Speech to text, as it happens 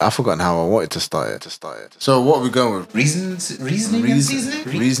I've forgotten how I wanted to start it. So what are we going with? Reasoning and seasoning?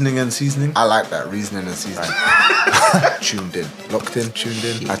 Reasoning and seasoning? I like that, reasoning and seasoning. Tuned in. Locked in, tuned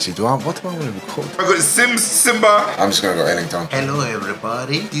in. Actually, what do I want to be called? I got Simba. I'm just going to go Ellington. Hello,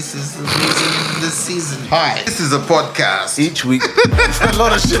 everybody. This is the reason this season. Hi. This is a podcast. Each week. There's a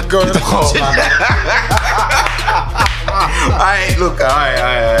lot of shit going on, man. Alright, look, alright.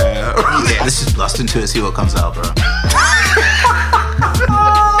 Yeah, let's just blast into it and see what comes out, bro.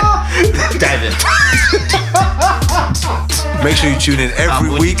 Dive in. Make sure you tune in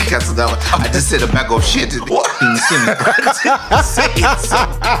every week. Cancel that one. I just said a bag of shit. What?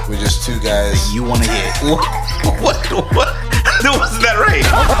 We're just two guys. You want to hear it. What? That wasn't that right.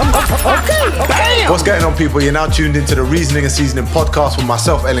 Okay. What's going on, people? You're now tuned into the Reasoning and Seasoning podcast with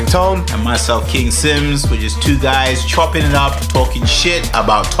myself, Ellington. And myself, King Sims. We're just two guys chopping it up, talking shit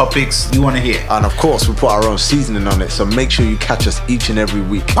about topics you want to hear. And of course, we put our own seasoning on it, so make sure you catch us each and every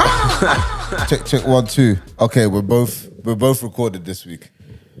week. Check 1 2. Okay, we're both recorded this week.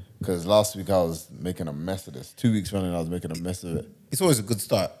 Because last week I was making a mess of this. 2 weeks running I was making a mess of it. It's always a good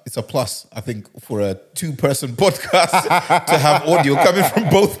start. It's a plus, I think, for a 2-person podcast to have audio coming from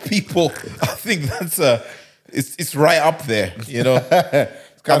both people. I think that's it's right up there, you know.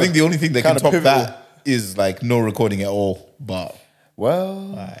 I think the only thing that can top that is like no recording at all. But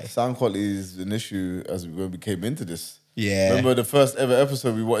sound quality is an issue as when we came into this. Yeah. Remember the first ever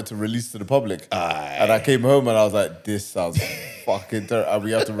episode we wanted to release to the public? And I came home and I was like, this sounds fucking terrible. And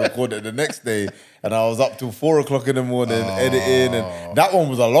we had to record it the next day. And I was up till 4 o'clock in the morning editing. And that one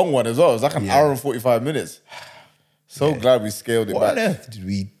was a long one as well. It was like an hour and 45 minutes. So glad we scaled it back. What on earth did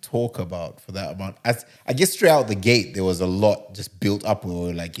we talk about for that amount? I guess straight out the gate, there was a lot just built up. We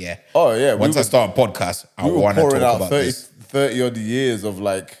were like, once I start a podcast, I want to talk about this. 30 odd years of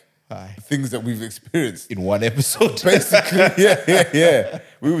like, things that we've experienced in one episode, basically. Yeah.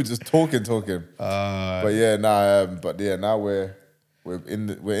 We were just talking. Now we're in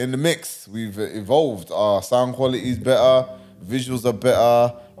the mix. We've evolved. Our sound quality is better. Visuals are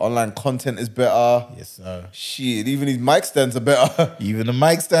better. Online content is better. Yes, sir. Shit, even these mic stands are better. Even the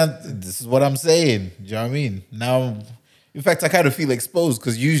mic stand. This is what I'm saying. Do you know what I mean? Now, in fact, I kind of feel exposed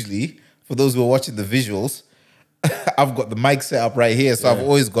because usually, for those who are watching the visuals, I've got the mic set up right here, so I've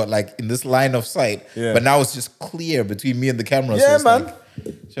always got like in this line of sight. Yeah. But now it's just clear between me and the camera. Yeah, so man. Like,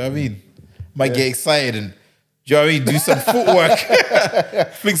 do you know what I mean? Might get excited and, do you know what I mean? Do some footwork.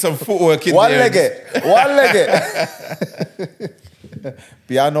 Fling some footwork in there. One legged.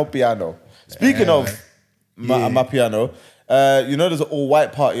 Piano. Speaking of my piano, you know there's an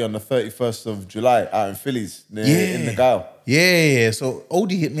all-white party on the 31st of July out in Phillies, in the Gyle. Yeah. So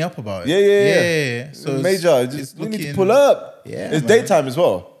Odie hit me up about it. Yeah. So major, we need to pull up. Yeah, it's daytime as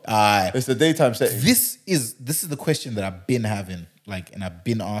well. Aye. It's the daytime setting. This is the question that I've been having, and I've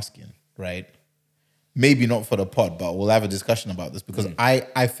been asking, right? Maybe not for the pod, but we'll have a discussion about this because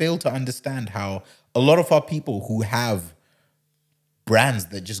I fail to understand how a lot of our people who have brands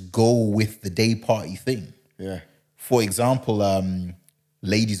that just go with the day party thing. Yeah. For example,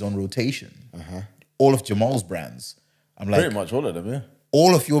 Ladies on Rotation. All of Jamal's brands. I'm like, pretty much all of them, yeah.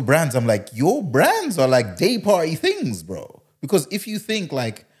 All of your brands, I'm like, your brands are like day party things, bro. Because if you think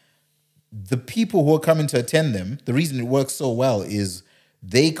like the people who are coming to attend them, the reason it works so well is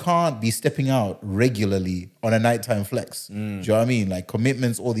they can't be stepping out regularly on a nighttime flex. Do you know what I mean? Like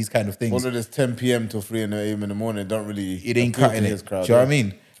commitments, all these kind of things. All of this 10 p.m. till 3 a.m. in the morning don't really... It ain't cutting it. Do you know what I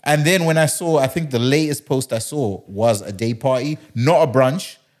mean? And then when I think the latest post I saw was a day party, not a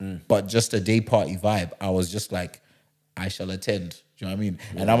brunch, but just a day party vibe. I was just like, I shall attend. Do you know what I mean?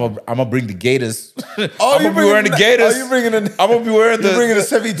 Yeah. And I'm gonna bring the Gators. I'm gonna be wearing the Gators. You bringing the? I'm gonna be wearing the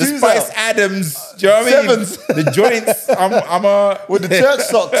 72s the Spice out. Adams. Do you know what I mean? Sevens. The joints. I'm a with the church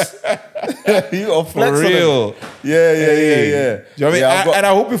socks. You are flex for real. Yeah. Do you know what I mean? And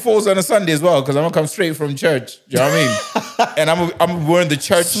I hope it falls on a Sunday as well because I'm gonna come straight from church. Do you know what I mean? And I'm wearing the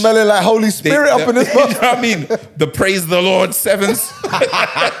church, smelling like Holy Spirit up in this. You know what I mean? The Praise the Lord sevens. And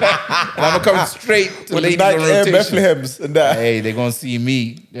I'm gonna come straight to with Ladies the on Nike Air Rotation. Bethlehems and that. Hey, they're gonna see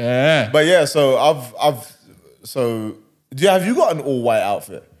me. Yeah. But yeah, so have you got an all white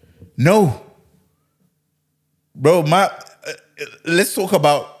outfit? No, bro. Let's talk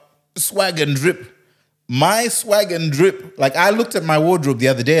about swag and drip. My swag and drip. Like I looked at my wardrobe the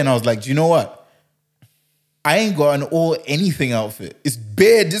other day and I was like, do you know what? I ain't got an all anything outfit. It's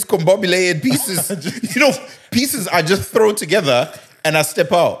bare discombobulated pieces. Pieces I just throw together and I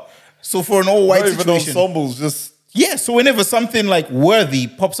step out. So for an all white situation, ensembles, just so whenever something like worthy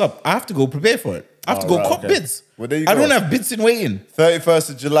pops up, I have to go prepare for it. I have to go cop bids. Well, there you I go. don't have bids in waiting. 31st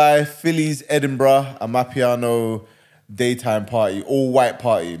of July, Phillies, Edinburgh, Amapiano. daytime party, all white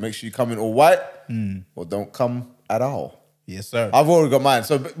party, make sure you come in all white or don't come at all. Yes, sir. I've already got mine.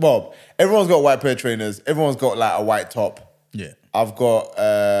 So, well, everyone's got white pair of trainers. Everyone's got like a white top. Yeah. I've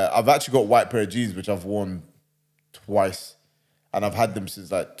actually got white pair of jeans, which I've worn twice. And I've had them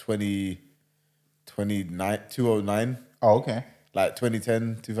since like 2009. Oh, okay. Like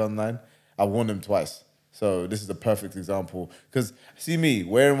 2010, 2009. I've worn them twice. So this is a perfect example. Because see me,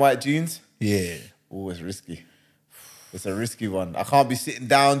 wearing white jeans, Yeah. oh, it's risky. It's a risky one. I can't be sitting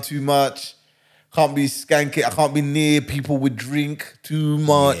down too much. Can't be skanking. I can't be near people with drink too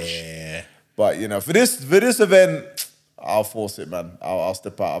much. Yeah. But you know, for this event, I'll force it, man. I'll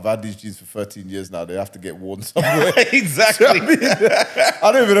step out. I've had these jeans for 13 years now. They have to get worn somewhere. Exactly. I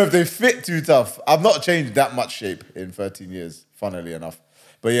don't even know if they fit too tough. I've not changed that much shape in 13 years, funnily enough.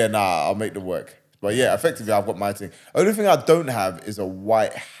 But yeah, nah, I'll make them work. But yeah, effectively, I've got my thing. Only thing I don't have is a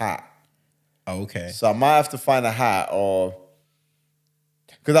white hat. Okay. So I might have to find a hat or...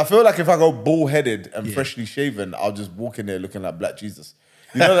 Because I feel like if I go bald-headed and freshly shaven, I'll just walk in there looking like Black Jesus.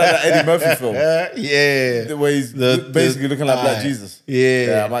 You know that Eddie Murphy film? Yeah. Where he's basically looking like Black Jesus.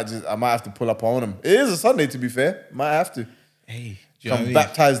 Yeah. I might have to pull up on him. It is a Sunday, to be fair. Might have to. Hey, do you know what I Come mean?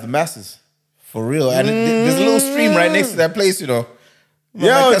 baptize the masses. For real. And there's a little stream right next to that place, you know. Yeah,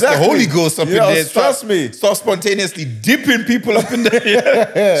 Like, that's exactly. the Holy Ghost up in Yeah, there. trust me. Start spontaneously dipping people up in there. Do you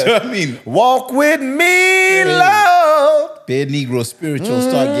know what I mean? Walk with me, Lord. Bare Negro spiritual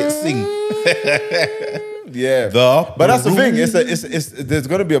start get sing. Yeah, but that's the thing. It's there's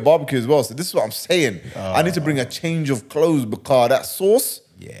gonna be a barbecue as well. So this is what I'm saying. I need to bring a change of clothes because that sauce,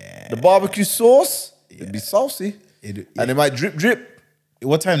 the barbecue sauce, it'd be saucy, and it might drip.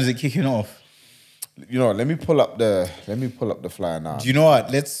 What time is it kicking off? You know, let me pull up the flyer now. Do you know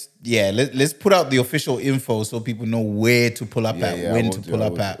what? Let's put out the official info so people know where to pull up at, when to pull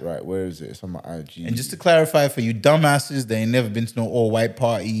up at. Right, where is it? It's on my IG. And just to clarify for you dumbasses, they ain't never been to no all-white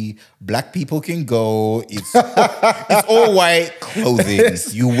party. Black people can go. It's all white clothing.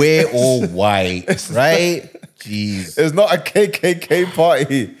 You wear all white, right? Jeez. It's not a KKK party.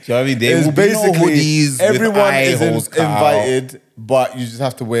 Do you know what I mean? There It's will be no basically hoodies with everyone eye is holes cut out. invited, but you just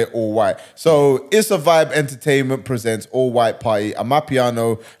have to wear all white. So It's a Vibe Entertainment presents All White Party,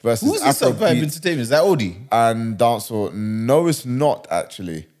 Amapiano versus Who's this Vibe Afrobeat Entertainment? Is that Odie? and Dancehall. No, it's not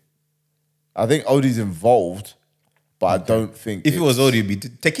actually. I think Odie's involved, but I don't think If it was Odie, it'd be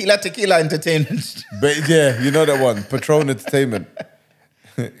Tequila Entertainment. But yeah, you know that one, Patron Entertainment.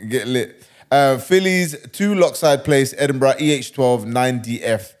 Get lit. Phillies, 2 Lockside Place, Edinburgh, EH12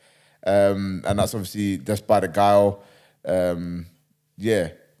 9DF. And that's obviously just by the Guile. Yeah,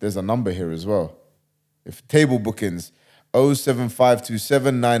 there's a number here as well. If table bookings,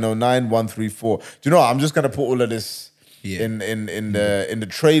 07527 909 134. Do you know what? I'm just gonna put all of this in the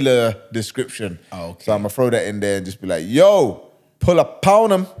trailer description. Oh, okay. So I'm gonna throw that in there and just be like, yo, pull up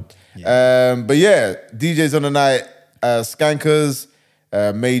pound them. But yeah, DJs on the night, Skankers,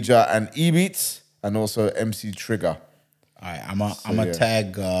 Major and E-Beats, and also MC Trigger. All right, I'm a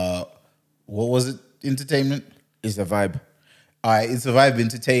tag. What was it? Entertainment. Is the vibe. All right, it's a Vibe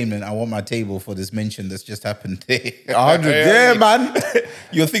Entertainment. I want my table for this mention that's just happened there. 100, yeah, man.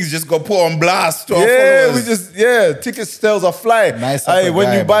 Your things just got put on blast. To our Yeah, followers. ticket sales are flying. Nice Hey, upper when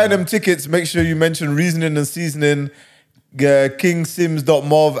guy, you buy man. them tickets, make sure you mention Reasoning and Seasoning,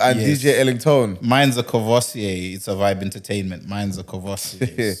 KingSims.mov and Yes. DJ Ellington. Mine's a Courvoisier. It's a Vibe Entertainment. Mine's a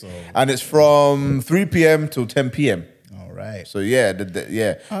Courvoisier. So, And it's from 3 p.m. till 10 p.m. all right. So yeah,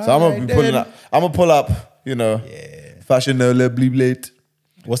 yeah. So I'm Alright, gonna be pulling then. up. I'm gonna pull up. You know, Fashion No Late.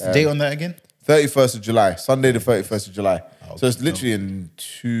 What's the date on that again? 31st of July, Sunday the 31st of July. Okay, So it's literally in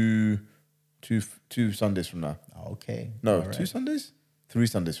two Sundays from now. Okay. No, all right. 2 Sundays? 3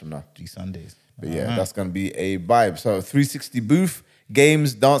 Sundays from now. 3 Sundays. But yeah, that's going to be a vibe. So 360 booth,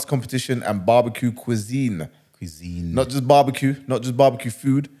 games, dance competition, and barbecue cuisine. Cuisine. Not just barbecue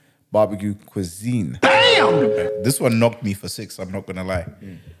food, barbecue cuisine. This one knocked me for 6, I'm not going to lie.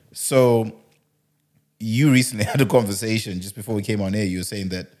 So you recently had a conversation just before we came on air. You were saying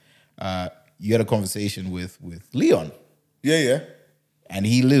that you had a conversation with Leon. Yeah. And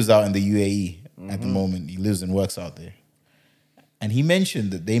he lives out in the UAE at the moment. He lives and works out there. And he mentioned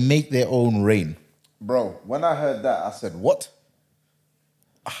that they make their own rain. Bro, when I heard that, I said, what?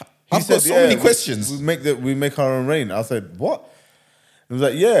 I've got so many questions. We make our own rain. I said, what? He was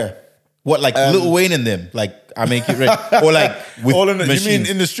like, yeah. What, like Lil Wayne and them? Like, I make it rain? Or like with All in the, you machines?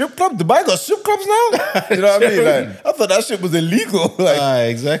 mean in the strip club? Dubai got strip clubs now? You know what I mean? Like, I thought that shit was illegal.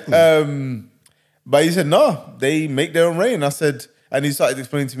 Like, exactly. But he said, no, they make their own rain. I said, and he started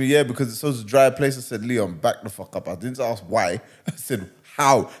explaining to me, yeah, because it's such a dry place. I said, Leon, back the fuck up. I didn't ask why. I said,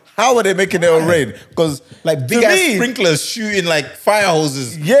 How are they making their own rain? Because Like big ass sprinklers shooting like fire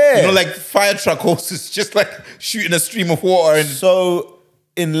hoses. Yeah. You know, like fire truck hoses, just like shooting a stream of water. And So,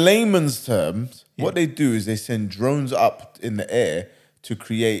 in layman's terms, what they do is they send drones up in the air to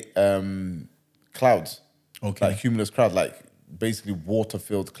create clouds. Okay. Like cumulus clouds, like basically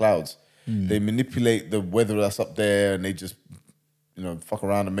water-filled clouds. They manipulate the weather that's up there and they just, fuck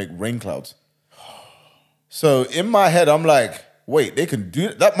around and make rain clouds. So, in my head, I'm like, wait, they can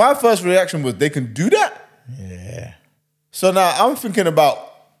do that? My first reaction was, they can do that? yeah. So now I'm thinking about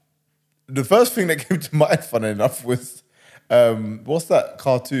the first thing that came to mind, funny enough, was what's that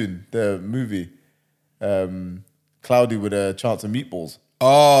cartoon, the movie? Cloudy with a Chance of Meatballs.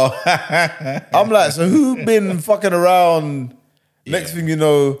 Oh. I'm like, so who been fucking around? Next thing you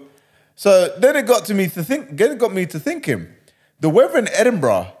know. So then it got me to thinking. The weather in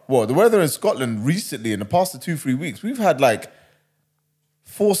Edinburgh, the weather in Scotland recently, in the past 2-3 weeks, we've had like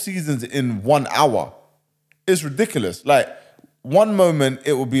 4 seasons in 1 hour. It's ridiculous. Like, one moment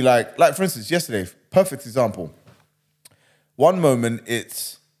it will be like for instance, yesterday, perfect example. One moment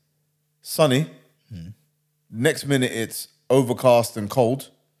it's sunny. Next minute it's overcast and cold.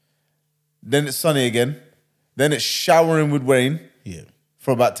 Then it's sunny again. Then it's showering with rain Yeah.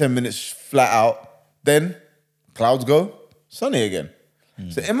 for about 10 minutes flat out. Then clouds go, sunny again.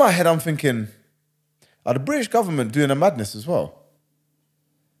 So in my head, I'm thinking, are the British government doing a madness as well?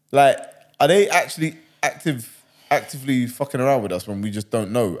 Like, are they actually actively fucking around with us when we just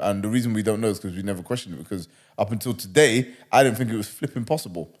don't know? And the reason we don't know is because we never questioned it, because up until today, I didn't think it was flipping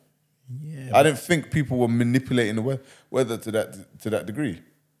possible. Yeah, I didn't think people were manipulating the weather to that degree.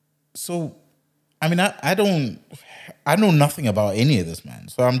 So, I mean, I know nothing about any of this, man.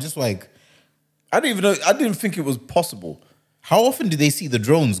 So I'm just like, I didn't think it was possible. how often do they see the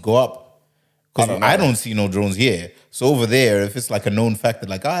drones go up? Because I don't see no drones here. So over there, if it's like a known fact that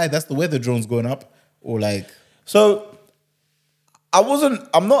like, that's the weather drones going up, or like, So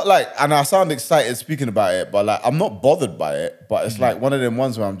I'm not like, and I sound excited speaking about it, but like, I'm not bothered by it. But it's like one of them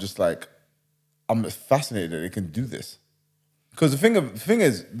ones where I'm just like, I'm fascinated that they can do this. Because the thing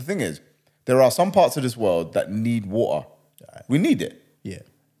is, there are some parts of this world that need water. We need it. yeah,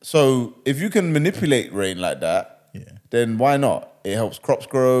 So if you can manipulate rain like that, then why not? It helps crops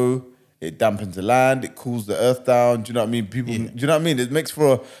grow. It dampens the land. It cools the earth down. Do you know what I mean? Do you know what I mean? It makes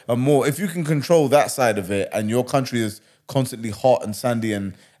for a more. If you can control that side of it, and your country is constantly hot and sandy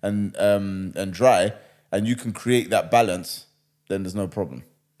and dry, and you can create that balance, then there's no problem.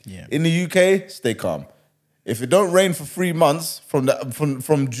 Yeah. In the UK, stay calm. If it don't rain for 3 months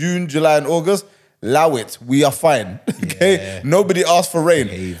from June, July, and August, allow it. We are fine. Okay. Yeah. Nobody asked for rain.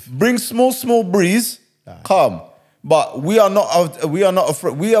 Behave. Bring small breeze. Calm. But we are not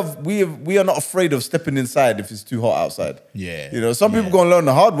afraid. We are not afraid of stepping inside if it's too hot outside. Yeah. You know, some people gonna learn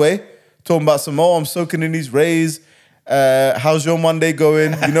the hard way. Talking about I'm soaking in these rays. How's your Monday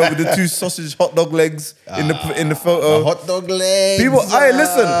going? You know, with the 2 sausage hot dog legs in the photo. hot dog legs. People, hey,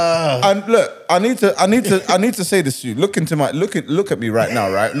 listen. And look, I need to say this to you. Look at me right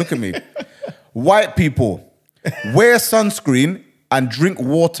now, right? Look at me. White people, wear sunscreen and drink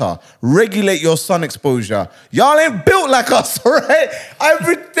water. Regulate your sun exposure. Y'all ain't built like us, all right?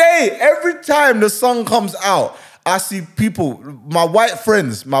 Every time the sun comes out, I see people, my white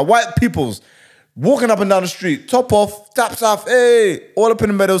friends, my white peoples, walking up and down the street, top off, taps off, hey, all up in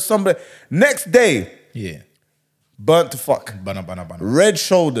the meadows, somebody. Next day, Yeah. burnt to fuck. Bana. Red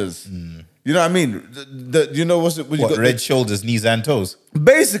shoulders. You know what I mean? You know what you What, got? red shoulders, knees and toes?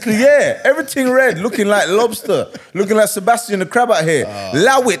 Basically, yeah. Everything red, looking like lobster, looking like Sebastian the Crab out here.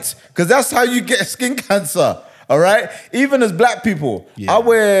 Allow it, because that's how you get skin cancer. All right? Even as black people, Yeah. I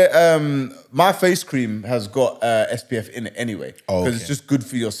wear, my face cream has got SPF in it anyway. Oh, Because okay. it's just good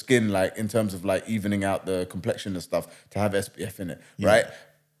for your skin, like in terms of like evening out the complexion and stuff, to have SPF in it, right?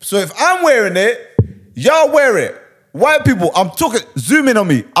 So if I'm wearing it, y'all wear it. White people, zoom in on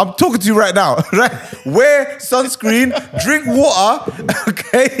me. I'm talking to you right now, right? Wear sunscreen, drink water,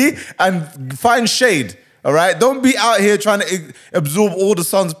 okay? And find shade, all right? Don't be out here trying to absorb all the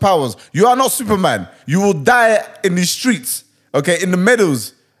sun's powers. You are not Superman. You will die in these streets, okay? In the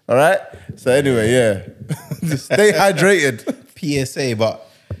meadows, all right? So anyway, yeah. Just stay hydrated. PSA, but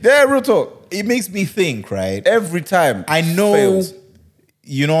Yeah, real talk. it makes me think, right? Every time. I know, Fails.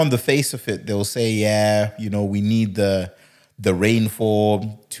 you know, on the face of it, they'll say, yeah, you know, we need the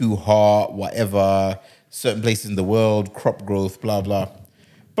rainfall, too hot, whatever, certain places in the world, crop growth, blah, blah.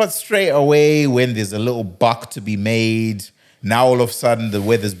 But straight away, when there's a little buck to be made, now all of a sudden the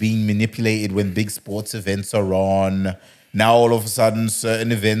weather's being manipulated when big sports events are on. Now all of a sudden,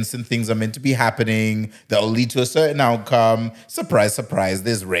 certain events and things are meant to be happening that will lead to a certain outcome. Surprise, surprise,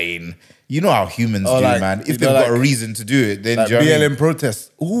 there's rain. You know how humans do, like, man. If you they've know, got a like- reason to do it, then Like do you know what I mean? BLM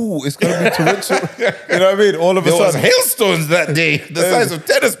protests. Ooh, it's gonna be torrential. You know what I mean? All of a There was sudden, hailstones that day, the size of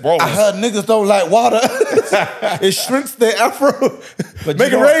tennis balls. I heard niggas don't like water. It shrinks their afro. But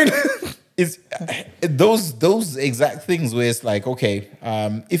Make you it know rain. what? It's those exact things where it's like, okay,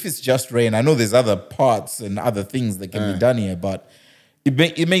 if it's just rain, I know there's other parts and other things that can be done here, but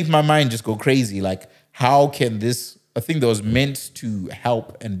it makes my mind just go crazy. Like, how can this a thing that was meant to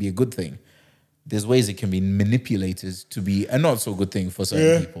help and be a good thing? There's ways it can be manipulated to be a not so good thing for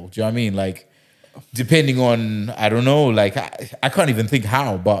certain people. Do you know what I mean? Like, depending on, I don't know, like I can't even think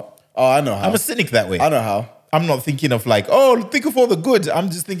how, but Oh, I know how. I'm a cynic that way. I know how. I'm not thinking of like, oh, think of all the good. I'm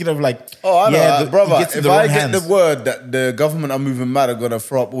just thinking of like, Oh, I know, yeah, brother. it gets in If the I wrong get hands. the word that the government are moving mad, are gonna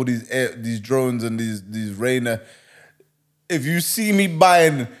throw up all these drones and these rain. If you see me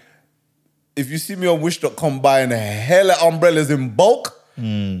on Wish.com buying hella umbrellas in bulk,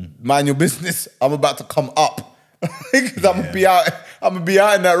 mind your business. I'm about to come up because I'm gonna be out. I'm gonna be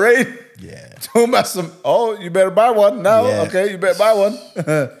out in that rain. Yeah. Talking about some. Oh, you better buy one now. Yeah. Okay, you better buy one.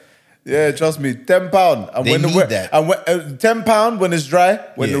 Yeah, trust me, £10. And They when need the that. and when, £10 when it's dry.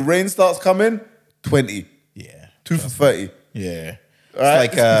 When Yeah. the rain starts coming, 20. Yeah. 2 for 30. Yeah. It's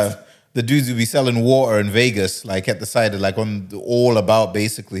Right? like the dudes who be selling water in Vegas, like at the side of like on the All About,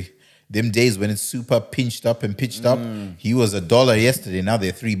 basically. Them days when it's super pinched up and pitched up. He was $1 yesterday, now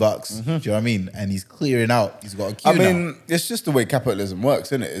they're $3. Do you know what I mean? And he's clearing out. He's got a queue I mean, now. it's just the way capitalism works,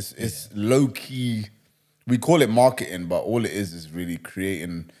 isn't it? It's low key. We call it marketing, but all it is really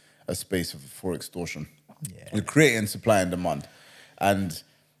creating a space for extortion. Yeah. We're creating supply and demand, and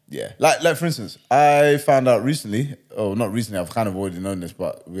yeah, like for instance, I found out recently. Oh, not recently. I've kind of already known this,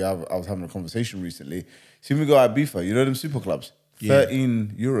 but I was having a conversation recently. See, we go at Ibiza. You know them super clubs. Yeah.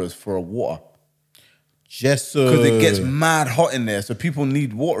 €13 for a water Just because it gets mad hot in there, so people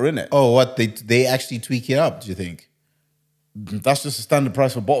need water in it. Oh, what? They actually tweak it up, do you think? That's just the standard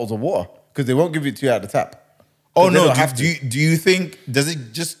price for bottles of water because they won't give it to you out the tap. Oh 'Cause they no! don't have to. Do you think does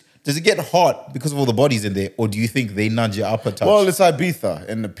it get hot because of all the bodies in there, or do you think they nudge it up a touch? Well, it's Ibiza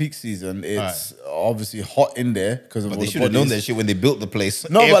in the peak season. It's obviously hot in there because of but all they the should have known bodies. that shit when they built the place.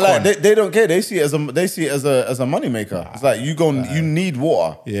 No, but like Aircon. they don't care. They see it as a money maker. It's like you need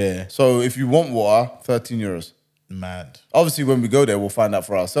water. Yeah. So if you want water, €13. Mad. Obviously, when we go there, we'll find out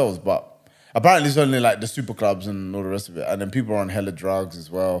for ourselves. But apparently, it's only like the super clubs and all the rest of it. And then people are on hella drugs as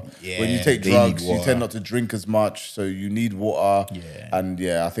well. When you Yeah, take they drugs, need you water. tend not to drink as much, so you need water. Yeah. And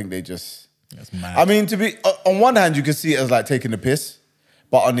yeah, I think they just. That's mad. I mean, on one hand, you could see it as like taking the piss,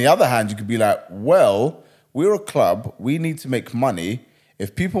 but on the other hand, you could be like, well, we're a club. We need to make money.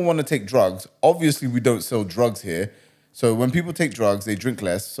 If people want to take drugs, obviously we don't sell drugs here. So when people take drugs, they drink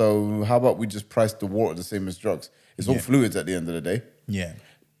less. So how about we just price the water the same as drugs? It's all fluids at the end of the day. yeah.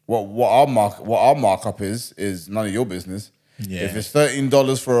 What our markup is none of your business. Yeah. If it's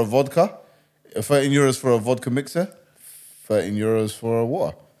 $13 for a vodka, €13 for a vodka mixer, €13 for a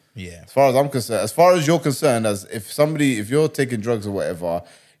water. Yeah. As far as I'm concerned, as far as you're concerned, as if you're taking drugs or whatever,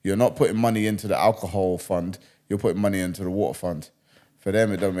 you're not putting money into the alcohol fund, you're putting money into the water fund. For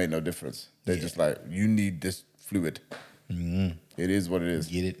them, it don't make no difference. They're just like, you need this fluid. It is what it is.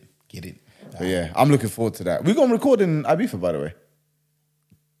 Get it. But yeah, I'm looking forward to that. We're going to record in Ibiza, by the way.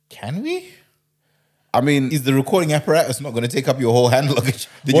 Can we? I mean, Is the recording apparatus not going to take up your whole hand luggage?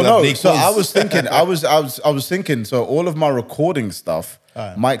 Did well, you have no. big So I clothes? was thinking, I was thinking. So all of my recording stuff,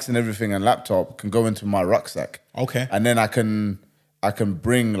 mics and everything, and laptop can go into my rucksack. Okay. And then I can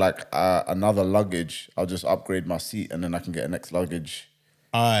bring like another luggage. I'll just upgrade my seat, and then I can get a next luggage,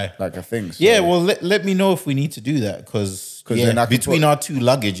 Aye. like a thing. So, Yeah, well, let me know if we need to do that because 'Cause then I can between put- our two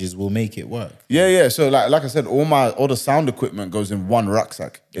luggages, we'll make it work. yeah. So like I said, all the sound equipment goes in one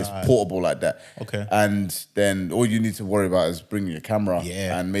rucksack. It's portable like that. Okay. And then all you need to worry about is bringing your camera,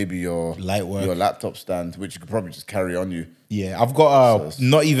 Yeah. and maybe your Light work. your laptop stand, which you could probably just carry on you. Yeah, I've got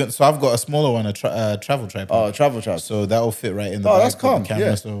I've got a smaller one, a travel tripod. Oh, travel trap. So that will fit right in the Oh, back that's of calm, the camera.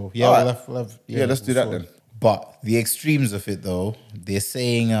 yeah. So yeah, All right. we'll have Yeah, let's do that then. But the extremes of it though, they're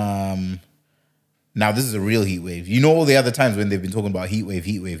saying now this is a real heat wave. You know all the other times when they've been talking about heat wave,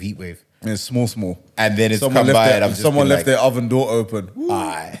 And it's small. and then it's Someone come by left, and I've just someone been left like, their oven door open.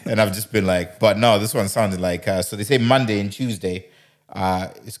 aye. And I've just been like, but no, this one sounded like so they say Monday and Tuesday,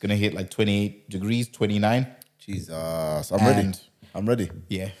 it's gonna hit like 28 degrees, 29. Jesus, I'm ready. And- I'm ready.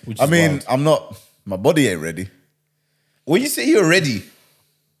 Yeah, which I is mean, wild. I'm not. My body ain't ready. When you say you're ready,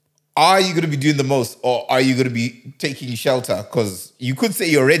 are you going to be doing the most or are you going to be taking shelter? Because you could say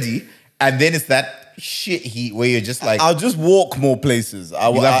you're ready and then it's that shit heat where you're just like, I'll just walk more places.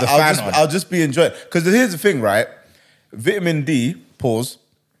 You'll have the fan on. I'll just be enjoying. Because here's the thing, right? Vitamin D, pause.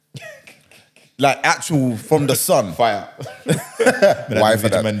 Like actual from the sun. fire. Why for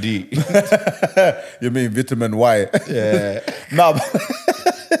that? vitamin D. You mean vitamin Y? Yeah. Nah,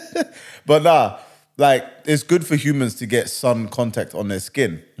 but nah, like it's good for humans to get sun contact on their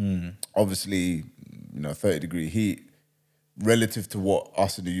skin. Obviously, 30-degree heat relative to what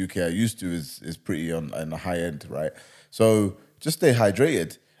us in the UK are used to is pretty on the high end, right? So just stay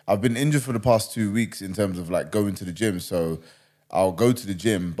hydrated. I've been injured for the past 2 weeks in terms of like going to the gym, so I'll go to the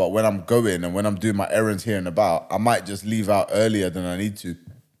gym, but when I'm going and when I'm doing my errands here and about, I might just leave out earlier than I need to.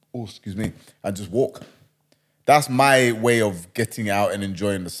 Oh, excuse me, and just walk. That's my way of getting out and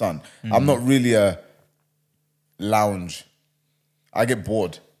enjoying the sun. I'm not really a lounge. I get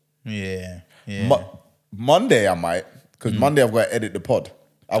bored. Yeah. Monday I might, because Monday I've got to edit the pod.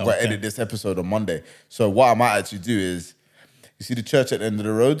 I've got to edit this episode on Monday. So what I might actually do is, you see the church at the end of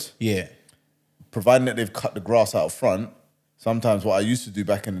the road? Yeah. Providing that they've cut the grass out front, sometimes what I used to do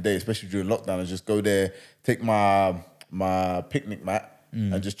back in the day, especially during lockdown, is just go there, take my picnic mat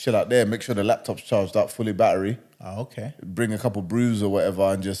and just chill out there, make sure the laptop's charged up, fully battery, Oh, okay. bring a couple brews or whatever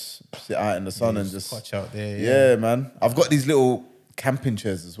and just sit out in the sun and just... Watch out there. Yeah, man. I've got these little camping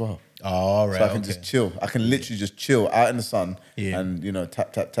chairs as well. Oh, all right. So I can just chill. I can literally just chill out in the sun and,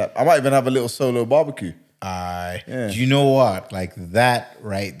 tap, tap, tap. I might even have a little solo barbecue. Do you know what? Like that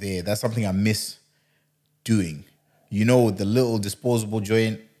right there, that's something I miss doing. The little disposable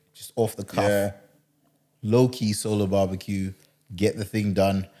joint just off the cuff. Yeah. Low-key solo barbecue, get the thing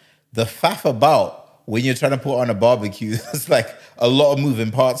done. The faff about when you're trying to put on a barbecue, there's like a lot of moving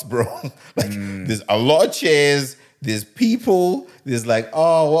parts, bro. There's a lot of chairs, there's people, there's like,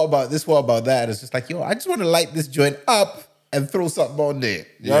 oh, what about this, what about that? And it's just like, yo, I just want to light this joint up and throw something on there.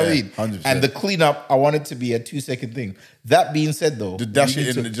 You know what I mean? 100%. And the cleanup, I want it to be a 2-second thing. That being said, though, Just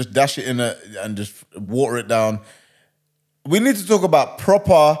dash it in and just water it down. We need to talk about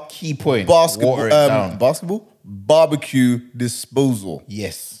proper key point. basketball, Water it down. barbecue disposal.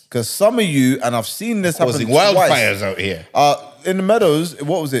 Yes. Because some of you, and I've seen this happen Causing twice. wildfires out here. In the meadows,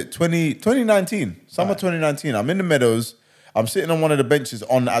 what was it? 2019, summer 2019. I'm in the meadows. I'm sitting on one of the benches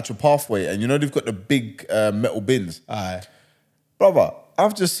on the actual pathway, and they've got the big metal bins. Aye. Brother,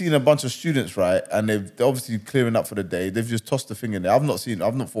 I've just seen a bunch of students, right? And they're obviously clearing up for the day. They've just tossed the thing in there. I've not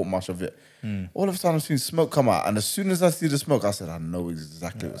thought much of it. All of a sudden, I've seen smoke come out. And as soon as I see the smoke, I said, I know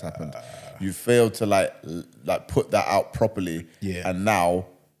exactly what's happened. You failed to like put that out properly. Yeah. And now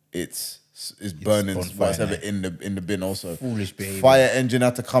it's burning on fire whatever now. in the bin also. Foolish behavior. Fire engine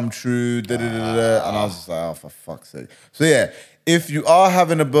had to come through. And I was just like, oh, for fuck's sake. So yeah, if you are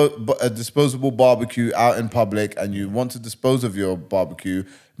having a disposable barbecue out in public and you want to dispose of your barbecue,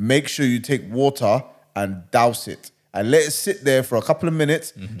 make sure you take water and douse it. And let it sit there for a couple of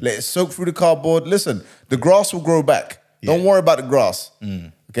minutes. Let it soak through the cardboard. Listen, the grass will grow back. Don't worry about the grass.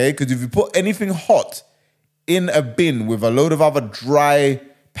 Okay? Because if you put anything hot in a bin with a load of other dry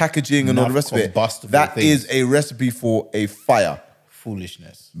packaging and all the rest of it, combustible that things. is a recipe for a fire.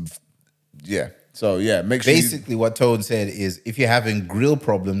 Foolishness. Yeah. So yeah, make sure Basically, what Tone said is, if you're having grill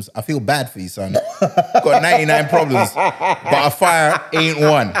problems, I feel bad for you, son. Got 99 problems, but a fire ain't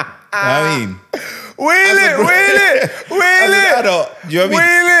one. You know what I mean? wheel it. Do you know what I mean?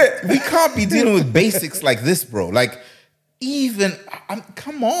 Wheel it. We can't be dealing with basics like this, bro. Like,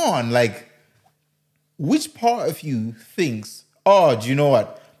 come on. Like, which part of you thinks, oh, do you know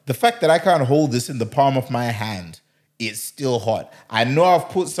what? The fact that I can't hold this in the palm of my hand, it's still hot. I know I've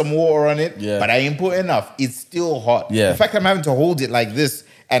put some water on it, but I ain't put enough. It's still hot. Yeah. The fact I'm having to hold it like this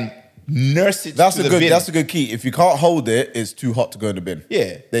and nurse it That's to a the good. bin. That's a good key. If you can't hold it, it's too hot to go in the bin.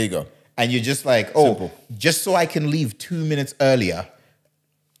 Yeah. There you go. And you're just like, oh, Simple. just so I can leave 2 minutes earlier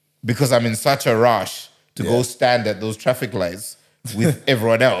because I'm in such a rush to go stand at those traffic lights with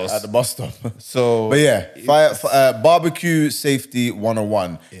everyone else. At the bus stop. So, But yeah, barbecue safety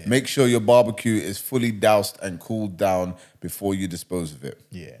 101. Make sure your barbecue is fully doused and cooled down before you dispose of it.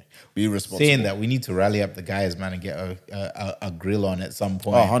 yeah. Be responsible. Saying that, we need to rally up the guys, man, and get a grill on at some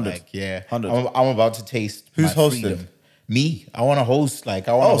point. Oh, 100. Like, yeah. 100. I'm about to taste Who's my hosting? freedom. Me. I want to host. Like,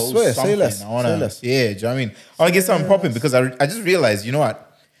 I want to host swear, something. say less. I wanna, Say less. Yeah, do you know what I mean? I want to get something popping because I just realized, you know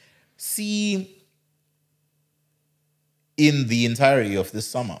what? See, in the entirety of this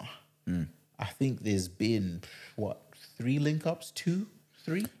summer, I think there's been, 3 link-ups? 2?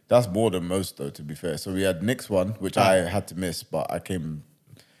 3? That's more than most, though, to be fair. So we had Nick's one, which I had to miss, but I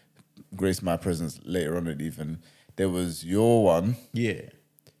graced my presence later on it even. There was your one. Yeah.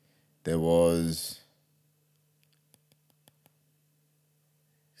 There was...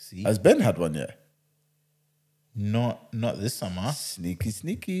 See? Has Ben had one yet? Not this summer. Sneaky.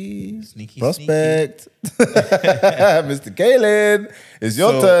 Sneaky, Prospect. Mr. Kalen, it's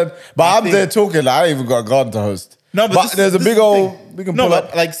your So, turn. But I I'm think- there talking. Like, I ain't even got a garden to host. No, but there's a this big is the old. thing. We can no, pull but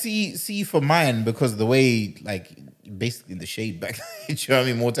up. like see for mine because of the way like basically in the shade back. You know what I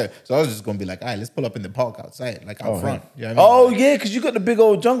mean? More time. So I was just gonna be like, all right, let's pull up in the park outside, like out front. You know what I mean? Oh yeah, because you got the big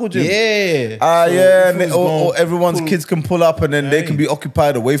old jungle gym. Yeah. Ah, So yeah, if and it was gonna everyone's pull- kids can pull up and then they can be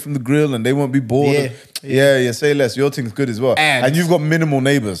occupied away from the grill and they won't be bored. Yeah, say less. Your thing's good as well. And- And you've got minimal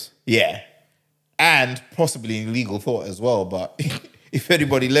neighbors. Yeah. And possibly in legal thought as well. But if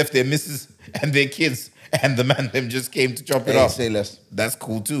anybody left their missus and their kids and the man them just came to chop it Hey, up, say less. that's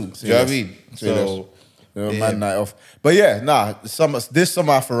cool too. Do you know what I mean? So Man night off. But yeah, this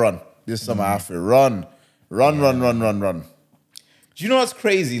summer I have to run. This summer I have to run. Run. do you know what's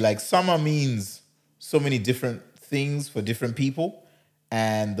crazy? Like summer means so many different things for different people.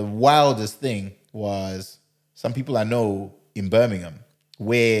 And the wildest thing was some people I know in Birmingham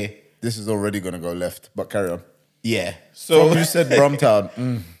where, This is already gonna go left, but carry on. yeah. So So you said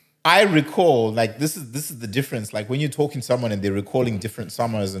Brumtown. I recall, like, this is the difference. Like when you're talking to someone and they're recalling different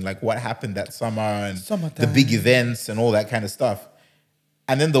summers and like what happened that summer and the big events and all that kind of stuff.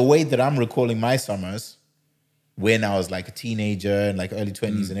 And then the way that I'm recalling my summers when I was like a teenager and like early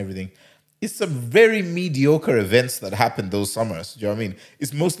 20s and everything, it's some very mediocre events that happened those summers. Do you know what I mean?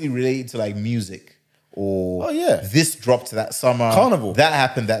 It's mostly related to like music or Oh, yeah. this dropped that summer. Carnival. That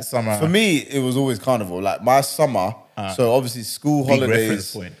happened that summer. For me, it was always carnival. Like my summer, so obviously school Big holidays.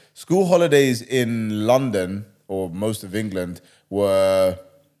 reference point. School holidays in London or most of England were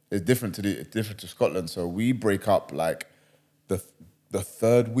different to Scotland. So we break up like the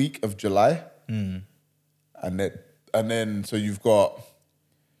third week of July, and then so you've got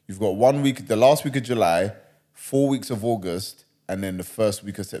 1 week, the last week of July, 4 weeks of August, and then the first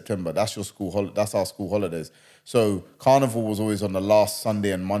week of September. That's your that's our school holidays. So carnival was always on the last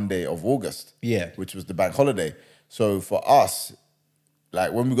Sunday and Monday of August. Yeah. Which was the bank holiday. So for us,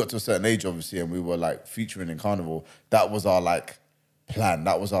 like when we got to a certain age, obviously, and we were like featuring in carnival, that was our like plan.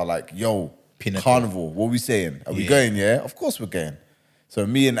 That was our like, yo, Pinnacle. carnival. What are we saying? Are we going? Yeah, of course we're going. So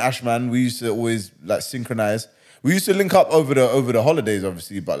me and Ashman, we used to always like synchronize. We used to link up over the holidays,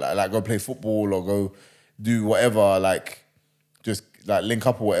 obviously, but like go play football or go do whatever, like just like link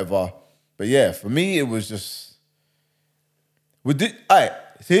up or whatever. But yeah, for me, it was just. All right,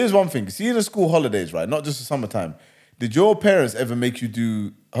 so here's one thing. See, in the school holidays, right? Not just the summertime. Did your parents ever make you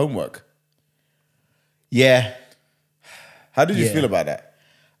do homework? Yeah. How did you Yeah. feel about that?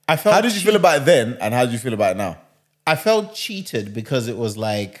 I felt How did you feel about it then, and how did you feel about it now? I felt cheated because it was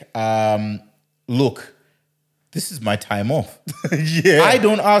like, look, this is my time off. Yeah. I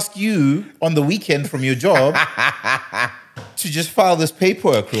don't ask you on the weekend from your job to just file this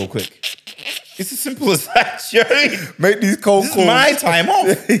paperwork real quick. It's as simple as that. You know what I mean? Make these cold This calls. is my time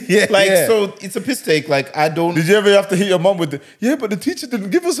off. Yeah, Like, yeah. so it's a piss take. Like, I don't. Did you ever have to hit your mum with the, yeah, but the teacher didn't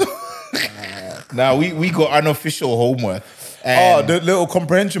give us Now, we got unofficial homework. Oh, And, the little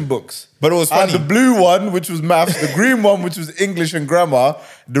comprehension books. But it was And funny. the blue one, which was maths, the green one, which was English and grammar,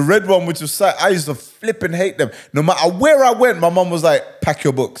 the red one, which was science. I used to flip and hate them. No matter where I went, my mum was like, pack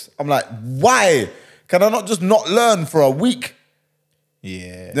your books. I'm like, why? Can I not just not learn for a week?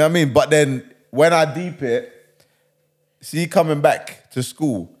 yeah. You know what I mean? But then when I deep it, see coming back to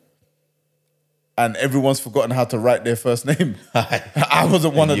school and everyone's forgotten how to write their first name. I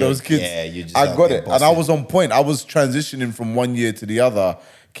wasn't one of you're- those kids. yeah, you're just I out got there it. And I bossing. was on point. I was transitioning from one year to the other,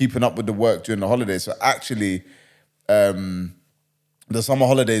 keeping up with the work during the holidays. So actually, the summer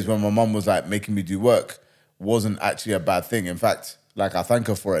holidays when my mum was like making me do work wasn't actually a bad thing. In fact, like I thank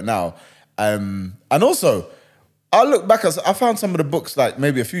her for it now. And also, I look back at, I found some of the books like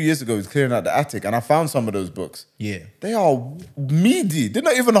maybe a few years ago, it was clearing out the attic, and I found some of those books. Yeah. They are meaty. They're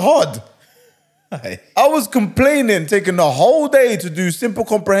not even hard. I was complaining, taking the whole day to do simple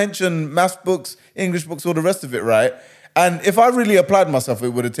comprehension, math books, English books, all the rest of it, right? And if I really applied myself, it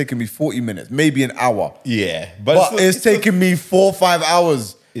would have taken me 40 minutes, maybe an hour. Yeah. But it's taken me 4 or 5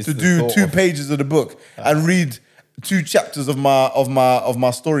 hours It's to the do thought 2 of- pages of the book and read 2 chapters of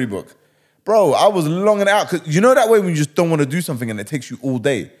my storybook. Bro, I was longing out. Cause you know that way when you just don't want to do something and it takes you all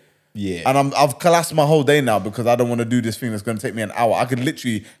day? Yeah. And I've collapsed my whole day now because I don't want to do this thing that's going to take me an hour. I could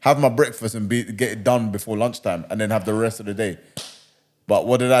literally have my breakfast and get it done before lunchtime and then have the rest of the day. But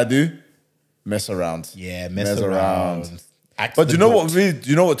what did I do? Mess around. Yeah, mess around. Act But the you know goat. what? Really,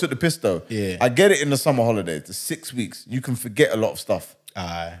 you know what took the piss though? Yeah. I get it in the summer holidays. The 6 weeks, you can forget a lot of stuff.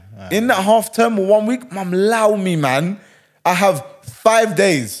 Aye. In that half term or 1 week, mum, allow me, man. I have 5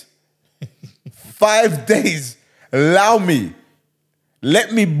 days. 5 days. Allow me.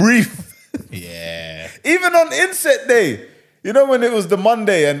 Let me breathe. Yeah. Even on inset day, you know when it was the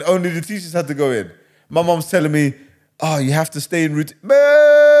Monday and only the teachers had to go in. My mom's telling me, "Oh, you have to stay in routine."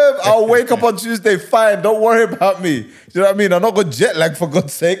 Man, I'll wake up on Tuesday, fine. Don't worry about me. Do you know what I mean? I'm not got jet lag for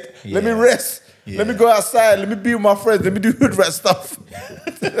God's sake. Let me rest. Let me go outside. Let me be with my friends. Let me do hood rat stuff.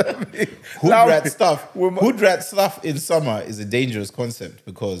 Hood rat stuff in summer is a dangerous concept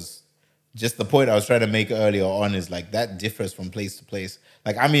because just the point I was trying to make earlier on is like that differs from place to place.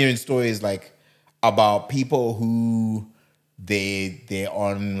 Like I'm hearing stories like about people who they're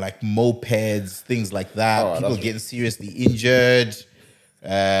on like mopeds, things like that. People getting seriously injured.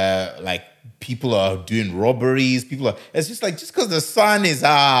 Like people are doing robberies. It's just like just because the sun is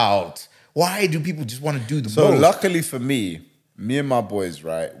out. Why do people just want to do the most? So luckily for me and my boys,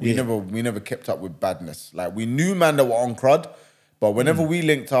 right, we never kept up with badness. Like we knew man that were on crud, but whenever we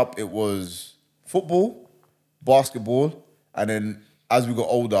linked up, it was football, basketball, and then as we got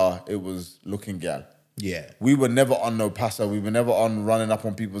older, it was looking gal. Yeah. We were never on no passer. We were never on running up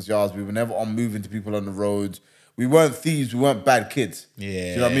on people's yards. We were never on moving to people on the roads. We weren't thieves. We weren't bad kids. Yeah. Do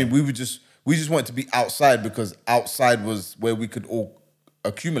you know what I mean? We just wanted to be outside because outside was where we could all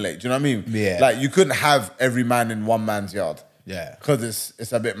accumulate. Do you know what I mean? Yeah. Like you couldn't have every man in one man's yard. Yeah. Because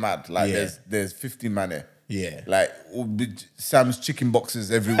it's a bit mad. Like there's 15 man here. Yeah. Like Sam's chicken boxes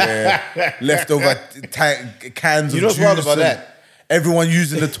everywhere, leftover cans You know of what's wild juice about and that? Everyone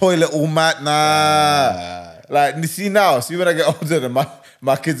using the toilet all mad. Nah. Like you see now, when I get older and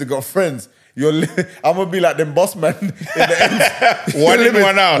my kids have got friends, I'm gonna be like them boss man in the end. One in,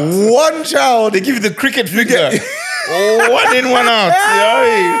 one out. One child. They give you the cricket figure. One in, one out.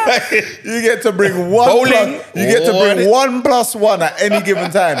 You get to bring one. Bowling. You get to bring 1+1 at any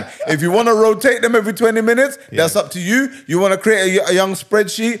given time. If you want to rotate them every 20 minutes, that's up to you. You want to create a young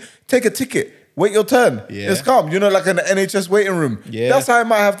spreadsheet, take a ticket. Wait your turn. Yeah. It's calm. You know, like in the NHS waiting room. Yeah. That's how it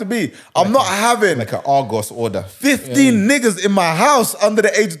might have to be. I'm not having Like an Argos order. 15 niggas in my house under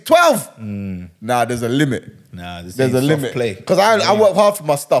the age of 12. Nah, there's a limit. Nah, this There's ain't a soft limit. play. Because I work hard for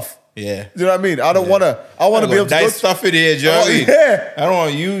my stuff. Yeah. Do you know what I mean? I don't want to. I want to be able to nice stuff in here, Joe. Yeah. I don't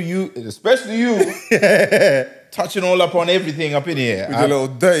want you, especially you, touching all up on everything up in here. With your little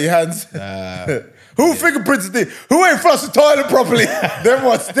dirty hands. Who fingerprints the Who ain't flushed the toilet properly? Then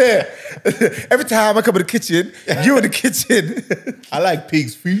what's there? Every time I come in the kitchen, you in the kitchen. I like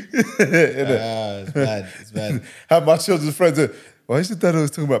pig's feet. It's bad. It's bad. Have my children's friends say, why is your dad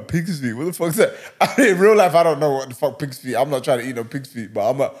always talking about pig's feet? What the fuck is that? In real life, I don't know what the fuck pig's feet. I'm not trying to eat no pig's feet, but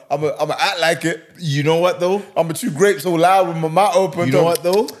I'm act like it. You know what though? I'm gonna chew grapes so loud with my mouth open. You know what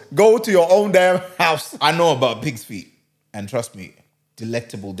though? Go to your own damn house. I know about pig's feet, and trust me,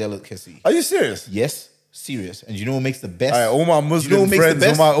 delectable delicacy. Are you serious? Yes, serious. And you know what makes the best? All my Muslim You know what makes the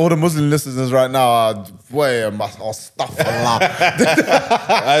friends, best? all the Muslim listeners right now are way I'll stuff a lot.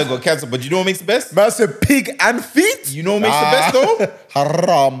 I got cancer, but you know what makes the best? Man said pig and feet. You know what makes the best though?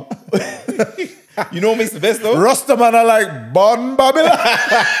 Haram. You know what makes the best though? Rastaman are like Bon Babylon.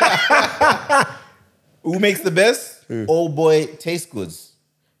 Who makes the best? Old Boy Taste Goods.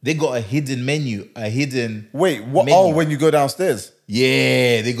 They got a hidden menu, a hidden. Wait, what? menu. Oh, when you go downstairs.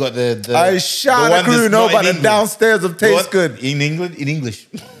 Yeah, they got the I shot a one crew that's know not about in the England. downstairs of Taste What? Good. In England, in English.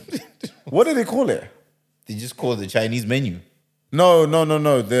 What do they call it? They just call it the Chinese menu. No.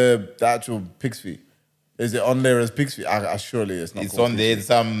 The actual pig's feet. Is it on there as pig's feet? I surely it's not. It's called on pig's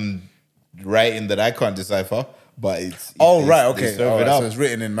there, feet. some writing that I can't decipher, but it's. Oh they- right, they okay. serve All it right, up. so it's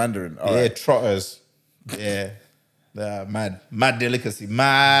written in Mandarin. All Yeah, right. trotters. Yeah. Mad delicacy.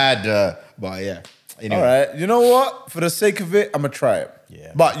 Mad. But yeah. Anyway. All right. You know what? For the sake of it, I'm gonna try it.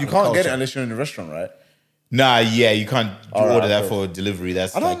 Yeah. But you For can't get it culture. unless you're in the restaurant, right? Nah, yeah, you can't All right, order that okay. for delivery.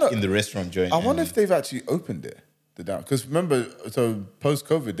 That's I don't like know. in the restaurant joint. I wonder if they've actually opened it. The down because remember, so post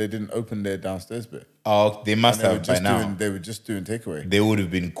COVID, they didn't open their downstairs bit. Oh, they must They were have by just now. doing. They were just doing takeaway. They would have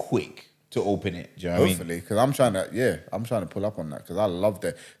been quick to open it. Do you know what I mean? Hopefully, because I'm trying to pull up on that because I love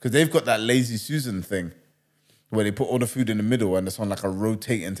that because they've got that Lazy Susan thing where they put all the food in the middle and it's on like a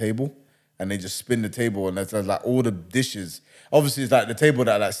rotating table and they just spin the table and there's like all the dishes. Obviously, it's like the table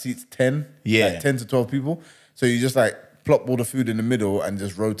that like seats 10, Yeah. like 10 to 12 people. So you just like plop all the food in the middle and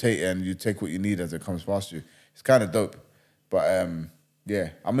just rotate it and you take what you need as it comes past you. It's kind of dope, but yeah,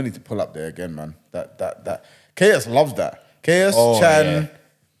 I'm gonna need to pull up there again, man. That Chaos loves that. Chaos, Chan. yeah.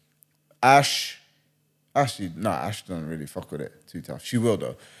 Ash doesn't really fuck with it too tough. She will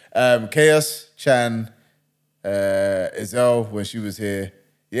though. Chaos, Chan, Izelle when she was here.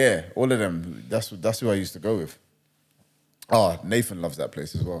 Yeah, all of them. That's who I used to go with. Oh, Nathan loves that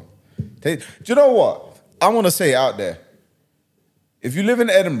place as well. Do you know what? I want to say out there. If you live in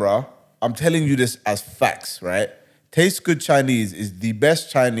Edinburgh, I'm telling you this as facts, right? Taste Good Chinese is the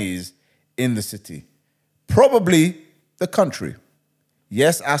best Chinese in the city. Probably the country.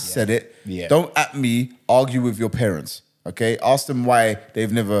 Yes, I said it. Yeah. Don't at me argue with your parents. Okay? Ask them why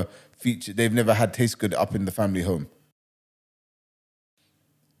they've never had Taste Good up in the family home.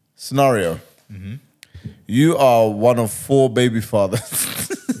 Scenario. You are one of 4 baby fathers.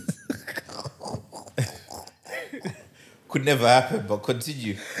 Could never happen, but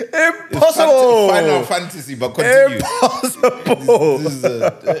continue. Impossible! Final fantasy, but continue. Impossible! This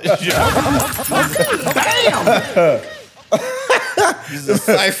is a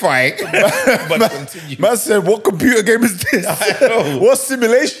sci-fi, but continue. Man said, what computer game is this? I know. What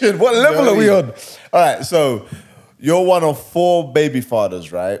simulation? What level are we on? All right, so you're one of 4 baby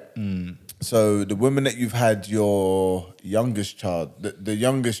fathers, right? So the women that you've had your youngest child, the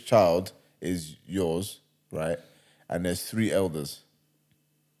youngest child is yours, right? And there's 3 elders.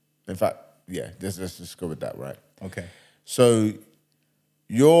 In fact, yeah, let's just go with that, right? Okay. So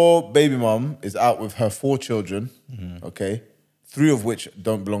your baby mum is out with her 4 children, okay? 3 of which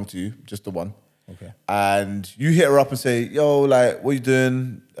don't belong to you, just the one. Okay. And you hit her up and say, yo, like, what you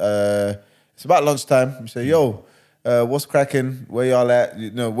doing? It's about lunchtime. You say, yo, what's cracking? Where y'all at?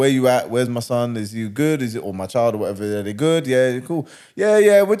 You know, where you at? Where's my son? Is he good? Is it or my child or whatever? Are they good? Yeah, cool.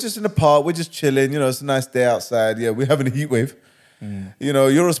 Yeah, we're just in the park. We're just chilling. You know, it's a nice day outside. Yeah, we're having a heat wave. You know,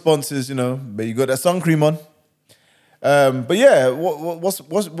 your response is, you know, but you got that sun cream on. But yeah, what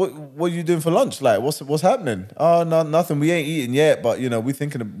are you doing for lunch? Like, what's happening? Oh, no, nothing. We ain't eating yet, but you know, we're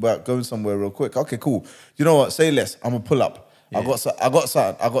thinking about going somewhere real quick. Okay, cool. You know what? Say less. I'm gonna pull up. Yeah. I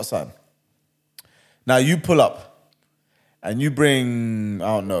got something. Now you pull up. And you bring, I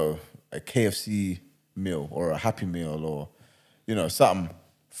don't know, a KFC meal or a Happy Meal or, you know, something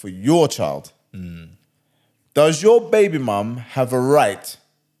for your child. Does your baby mum have a right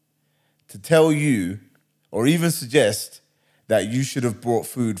to tell you or even suggest that you should have brought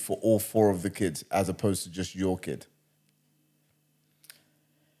food for all 4 of the kids as opposed to just your kid?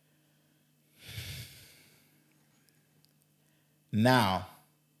 Now,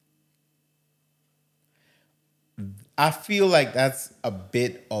 I feel like that's a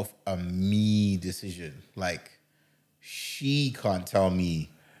bit of a me decision. Like, she can't tell me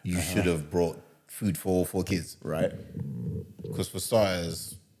you should have brought food for all 4 kids. Right. Because for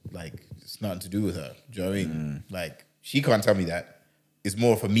starters, like, it's nothing to do with her. Do you know what I mean? Like, she can't tell me that. It's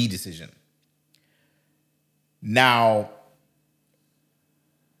more of a me decision. Now,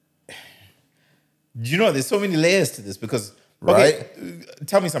 you know, there's so many layers to this because, okay,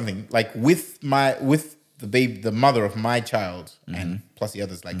 tell me something. Like, with the mother of my child and plus the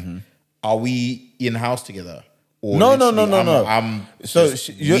others, like, are we in house together? Or No. so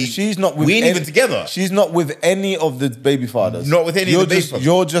she's not with we ain't even together. She's not with any of the baby fathers. Not with any of the baby fathers.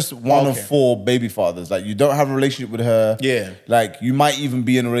 You're just one of Okay. 4 baby fathers. Like, you don't have a relationship with her. Yeah. Like, you might even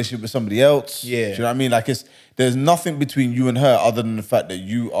be in a relationship with somebody else. Yeah. Do you know what I mean? Like, there's nothing between you and her other than the fact that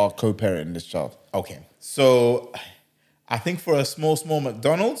you are co-parenting this child. Okay. So I think for a small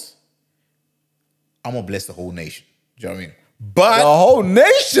McDonald's, I'm gonna bless the whole nation. Do you know what I mean? But The whole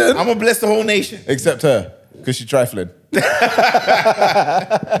nation? I'm gonna bless the whole nation. Except her, because she's trifling.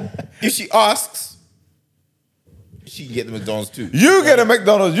 If she asks, she can get the McDonald's too. You get a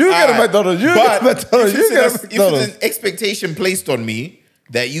McDonald's. You get a McDonald's. You get a McDonald's. You get a If McDonald's. it's an expectation placed on me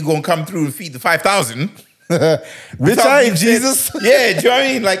that you gonna come through and feed the 5,000, Which I ain't Jesus. Yeah, do you know what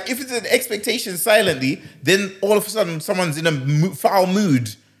I mean? Like, if it's an expectation silently, then all of a sudden someone's in a foul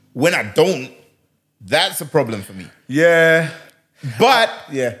mood when I don't. That's a problem for me. Yeah. But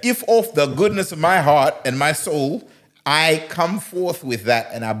Yeah. if off the goodness of my heart and my soul, I come forth with that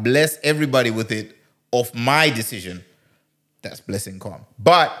and I bless everybody with it of my decision, that's blessing calm.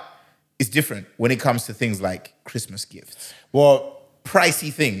 But it's different when it comes to things like Christmas gifts, Well,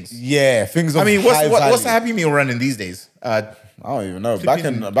 pricey things. yeah, things of I mean, high what's value. the Happy Meal running these days? I don't even know. Back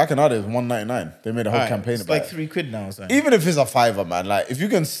in our day, it was $1.99. They made a whole campaign it's about like it. £3 now or something. Even if it's a $5, man, like if you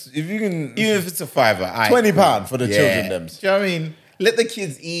can, Even if it's a $5, £20 for the children, thems. Do you know what I mean? Let the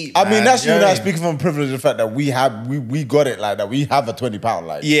kids eat. I mean, man. that's Do you know and I what I mean? speaking from privilege, the fact that we got it like that. We have a £20,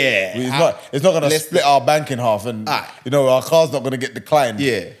 like Yeah. it's not gonna Let's- split our bank in half, and you know our car's not gonna get declined.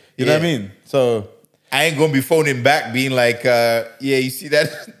 Yeah. you know what I mean. So I ain't gonna be phoning back, being like, yeah, you see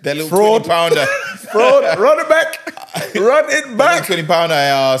that little Fraud. 20-pounder, fraud, run it back, run it back. 20-pounder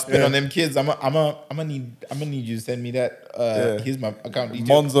I spent on them kids. I'm gonna need you to send me that. Here's my account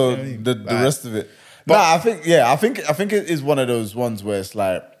details. Monzo, You know what I mean? the Right. rest of it. But I think it is one of those ones where it's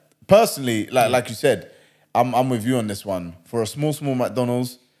like, personally, like you said, I'm with you on this one. For a small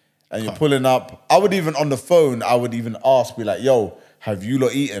McDonald's, and you're pulling up, I would even on the phone, I would even ask, be like, yo, have you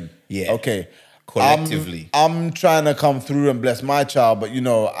lot eaten? Yeah. Okay. collectively. I'm trying to come through and bless my child, but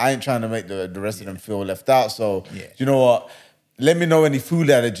I ain't trying to make the rest of them feel left out. So you know what? Let me know any food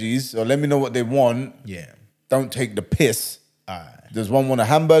allergies, or let me know what they want. Yeah. Don't take the piss. Alright. Does one want a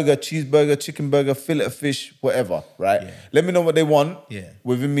hamburger, cheeseburger, chicken burger, fillet of fish, whatever, right? Yeah. Let me know what they want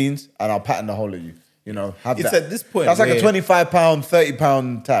within means, and I'll pattern the whole of you. Have It's that. at this point That's like a where- £25,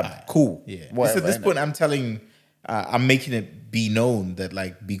 £30 tab. Cool. Yeah. Whatever, It's at this innit? point I'm making it be known that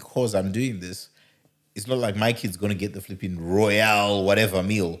like because I'm doing this, it's not like my kid's gonna get the flipping Royale whatever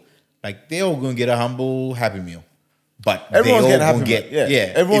meal. Like they're all gonna get a humble Happy Meal. But Everyone's they all getting Happy gonna get Meal,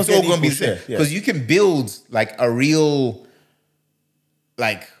 yeah. Everyone's it's all getting gonna be equal the same. share, yeah. Because you can build like a real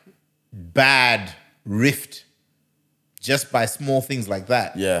like bad rift just by small things like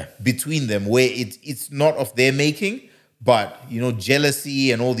that. Yeah. Between them, where it's not of their making, but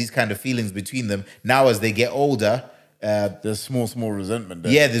jealousy and all these kind of feelings between them. Now as they get older, There's small resentment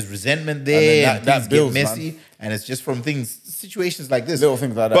there. yeah, there's resentment there, then and that things builds, get messy, and it's just from situations like this, Little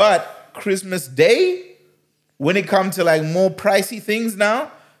things like that. But Christmas Day, when it comes to like more pricey things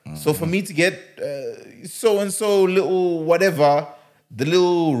now, so for me to get so and so little whatever, the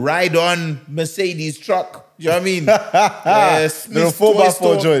little ride-on Mercedes truck, do you know what I mean? Smith's Little Toy 4x4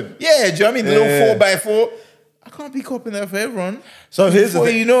 Store. joint. Yeah, do you know what I mean? The Yeah. little 4x4. I can't be copping that for everyone. So here's the Before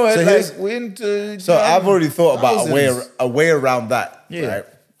thing. you know it, So here's- like we're into. So I've already thought about thousands. a way around that. Yeah. Right?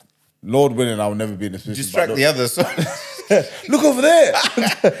 Lord willing, I will never be in this position. Distract but the others. So. Look over there.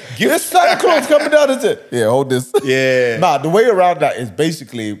 There's Santa Claus coming down, is it? Yeah, hold this. Yeah. Nah, the way around that is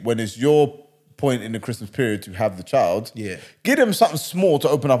basically when it's your point in the Christmas period to have the child, Yeah. give them something small to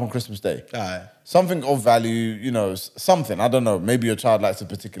open up on Christmas Day. Aye. Something of value, something. I don't know. Maybe your child likes a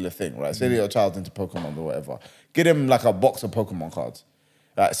particular thing, right? Say that your child's into Pokemon or whatever. Get him like a box of Pokemon cards.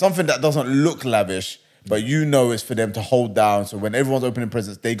 Something that doesn't look lavish, but it's for them to hold down. So when everyone's opening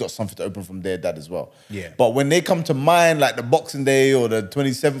presents, they got something to open from their dad as well. Yeah. But when they come to mine, like the Boxing Day or the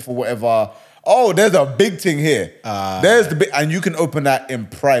 27th or whatever, oh, there's a big thing here. There's the big, and you can open that in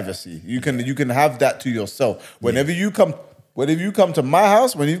privacy. You can have that to yourself. Whenever you come to my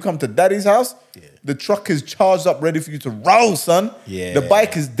house, when you come to daddy's house, the truck is charged up, ready for you to roll, son. Yeah. The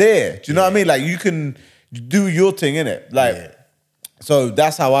bike is there. Do you know what I mean? Like you can do your thing, innit? Like, so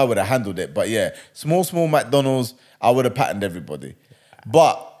that's how I would have handled it. But yeah, small McDonald's, I would have patterned everybody.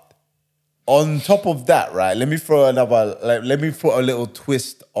 But on top of that, right? Let me throw a little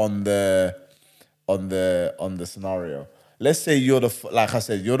twist on the scenario. Let's say you're the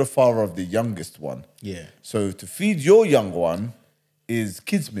father of the youngest one. Yeah. So to feed your young one is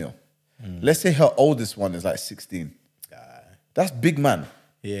kids meal. Let's say her oldest one is like 16. That's big man.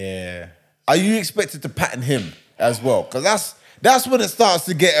 Yeah. Are you expected to pattern him as well? Because that's when it starts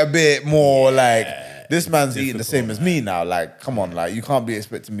to get a bit more like this man's eating the same as me now. Like, come on, like you can't be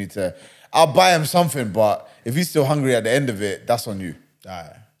expecting me to. I'll buy him something, but if he's still hungry at the end of it, that's on you. Do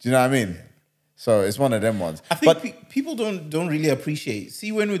you know what I mean? So it's one of them ones. I think people don't really appreciate.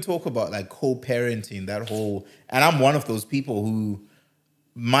 See, when we talk about like co-parenting, that whole, and I'm one of those people who,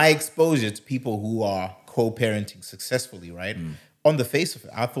 my exposure to people who are co-parenting successfully, right? On the face of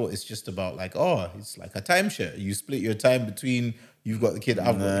it, I thought it's just about like, oh, it's like a timeshare. You split your time between you've got the kid,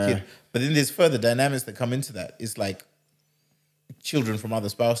 I've got the kid. But then there's further dynamics that come into that. It's like children from other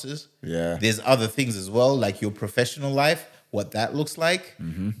spouses. Yeah. There's other things as well, like your professional life, what that looks like.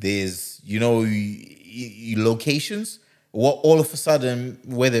 There's, locations. What all of a sudden,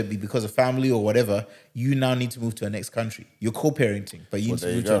 whether it be because of family or whatever, you now need to move to a next country. You're co-parenting, but you need to there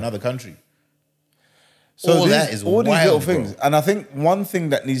you move go. to another country. So all these, that is all these wild, little bro. things. And I think one thing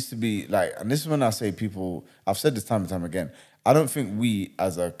that needs to be like, and this is when I say people, I've said this time and time again, I don't think we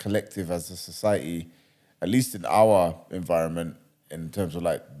as a collective, as a society, at least in our environment, in terms of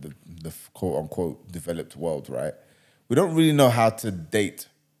like the quote unquote developed world, right? We don't really know how to date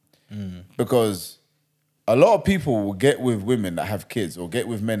because a lot of people will get with women that have kids or get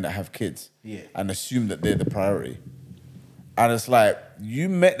with men that have kids and assume that they're the priority. And it's like, you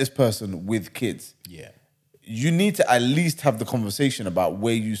met this person with kids. Yeah. You need to at least have the conversation about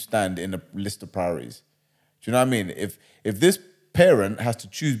where you stand in a list of priorities. Do you know what I mean? If this parent has to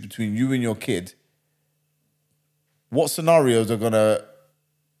choose between you and your kid, what scenarios are gonna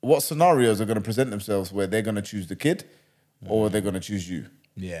present themselves where they're gonna choose the kid or they're gonna choose you?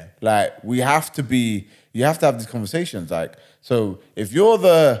 Yeah. Like you have to have these conversations. Like, so if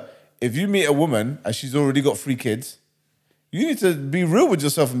you meet a woman and she's already got 3 kids, you need to be real with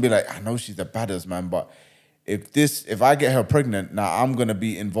yourself and be like, I know she's the baddest, man, but if I get her pregnant, now I'm gonna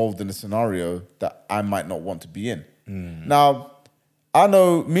be involved in a scenario that I might not want to be in. Now, I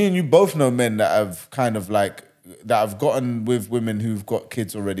know me and you both know men that have kind of like that I've gotten with women who've got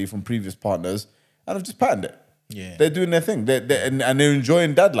kids already from previous partners, and I've just patterned it. Yeah. They're doing their thing. And they're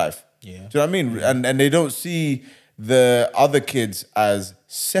enjoying dad life. Yeah. Do you know what I mean? And they don't see the other kids as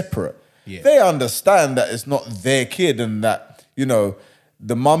separate. Yeah. They understand that it's not their kid and that, you know,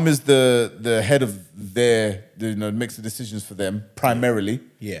 the mum is the head of their, you know, makes the decisions for them primarily.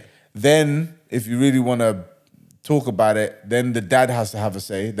 Yeah. Then, if you really want to talk about it, then the dad has to have a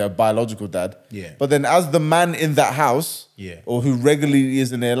say, the biological dad. Yeah. But then as the man in that house, Yeah. or who regularly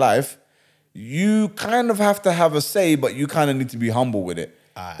is in their life, you kind of have to have a say, but you kind of need to be humble with it.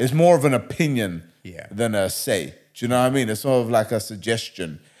 Aye. It's more of an opinion Yeah. than a say. Do you know what I mean? It's sort of like a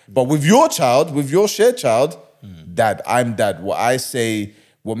suggestion. But with your child, with your shared child, dad, I'm dad. What I say,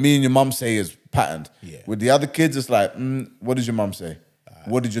 what me and your mum say is patterned. Yeah. With the other kids, it's like, what did your mum say?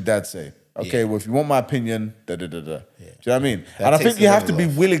 What did your dad say? Okay, Yeah. well, if you want my opinion, da-da-da-da. Do you know what I mean? That And I takes think you a have to level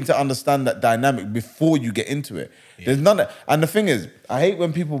be of- willing to understand that dynamic before you get into it. There's none. And the thing is, I hate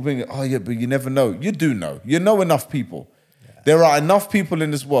when people bring, oh yeah, but you never know. You do know. You know enough people. There are enough people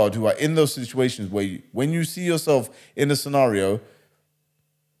in this world who are in those situations where when you see yourself in a scenario,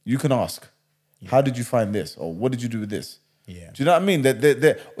 you can ask, how did you find this? Or what did you do with this? Yeah. Do you know what I mean?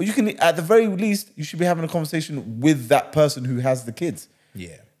 Or you can, at the very least, you should be having a conversation with that person who has the kids.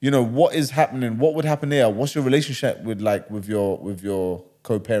 Yeah. You know, what is happening? What would happen there? What's your relationship with your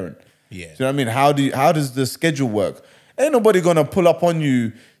co-parent? Yeah. Do you know what I mean? How does the schedule work? Ain't nobody gonna pull up on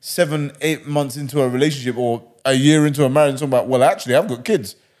you 7-8 months into a relationship or a year into a marriage and talking about, well, actually, I've got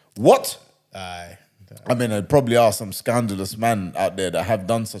kids. What? Aye. I mean, there probably are some scandalous men out there that have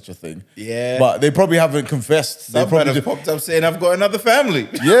done such a thing. Yeah. But they probably haven't confessed. They Some probably man have popped up saying, I've got another family.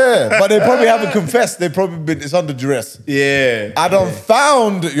 yeah, but they probably haven't confessed. They probably been, it's under duress. Yeah. I done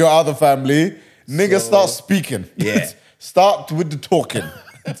found your other family. Nigga, So- start speaking. Yeah. Start with the talking.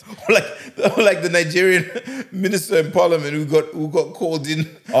 like the Nigerian minister in parliament who got called in.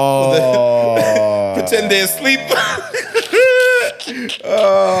 Oh. Pretend they're asleep.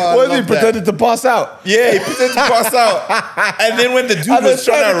 What is he pretending to pass out? Yeah, he pretended to pass out. And then when the dude And was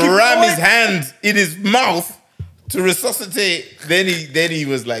then trying trying to to keep ram going. his hand in his mouth to resuscitate, then he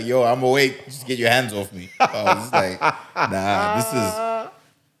was like, yo, I'm awake. Just get your hands off me. I was just like, nah, this is...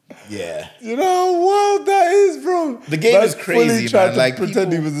 Yeah. You know how wild that is, bro. The game is crazy, fully tried man. to Like,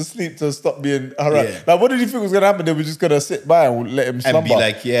 pretend people- he was asleep to stop being alright. Yeah. Like, what did you think was gonna happen? They were just gonna sit by and let him slumber. be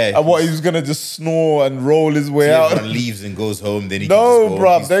like, yeah, And what, he was gonna just snore and roll his way out? Everyone leaves and goes home, then he No, can just go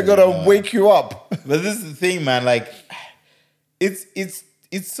bruv, they're peacefully. gonna wake you up. But this is the thing, man. Like, it's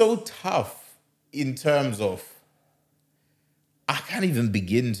so tough in terms of I can't even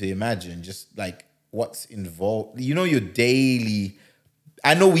begin to imagine just like what's involved. You know, your daily.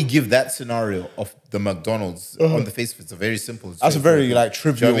 I know we give that scenario of the McDonald's on the face of it's a very simple. That's a very straightforward like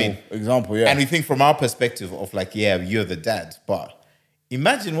thing. Do trivial you know what I mean? example, yeah. And we think from our perspective of like, yeah, you're the dad, but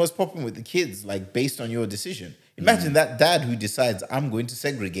imagine what's popping with the kids, like based on your decision. Imagine that dad who decides I'm going to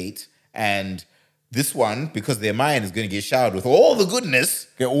segregate and this one, because they're mine, is going to get showered with all the goodness.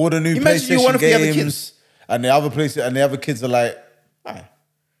 Get all the new Imagine you're PlayStation one of the other games, kids. and the other kids are like, Aye.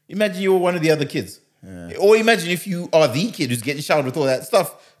 Imagine you're one of the other kids. Or imagine if you are the kid who's getting showered with all that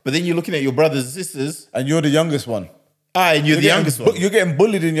stuff, but then you're looking at your brothers and sisters. and you're the youngest one. And you're the youngest one. You're getting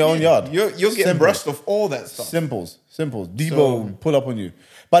bullied in your own yard. You're getting Simple. brushed off all that stuff. Simples. Debo pull up on you.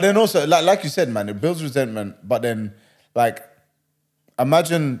 But then also, like you said, man, it builds resentment. But then, like,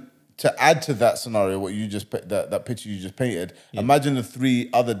 imagine to add to that scenario, what you just that picture you just painted. Imagine the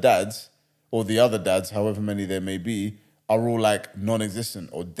 3 other dads, or the other dads, however many there may be, are all like non-existent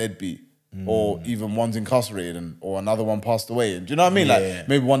or deadbeat. Or even one's incarcerated or another one passed away. Do you know what I mean? Yeah. Like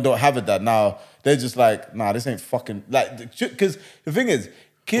maybe one don't have a dad. Now they're just like, nah, this ain't fucking like, because the thing is, Or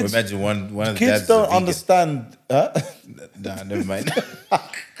kids, imagine one of the dads kids is a don't vegan. understand. Huh? Nah, never mind.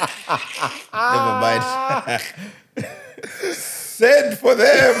 Never mind. Send for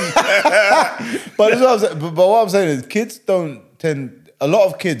them. But that's what I'm saying. But what I'm saying is, kids don't tend. A lot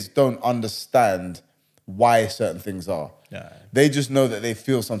of kids don't understand why certain things are. Yeah. They just know that they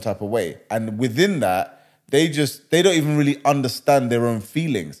feel some type of way, and within that, they don't even really understand their own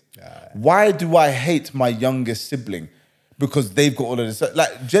feelings. Why do I hate my youngest sibling? Because they've got all of this.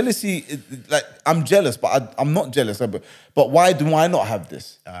 Like jealousy, like I'm jealous, but I'm not jealous. But why do I not have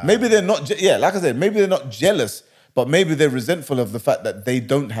this? Maybe they're not. Like I said, maybe they're not jealous, but maybe they're resentful of the fact that they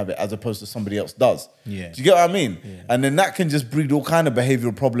don't have it as opposed to somebody else does. Yeah. Do you get what I mean? Yeah. And then that can just breed all kind of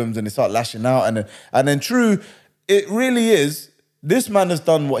behavioral problems, and they start lashing out. And then true, it really is. This man has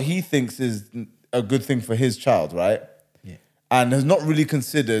done what he thinks is a good thing for his child, right? Yeah. And has not really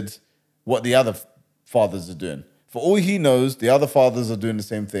considered what the other fathers are doing. For all he knows, the other fathers are doing the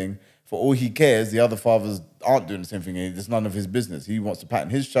same thing. for all he cares, the other fathers aren't doing the same thing. It's none of his business. He wants to pattern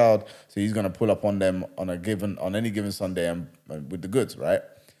his child, so he's going to pull up on them on any given Sunday and with the goods, right?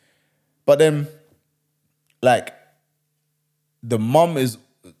 But then, like, the mum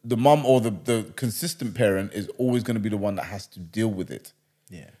or the consistent parent is always going to be the one that has to deal with it.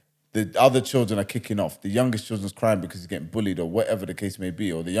 Yeah. The other children are kicking off. The youngest children's crying because he's getting bullied or whatever the case may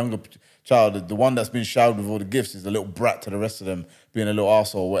be. Or the younger child, the one that's been showered with all the gifts, is a little brat to the rest of them, being a little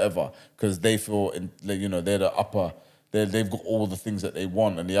arsehole or whatever, because they feel, they're the upper, they've got all the things that they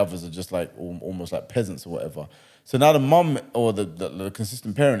want, and the others are just like almost like peasants or whatever. So now the mum or the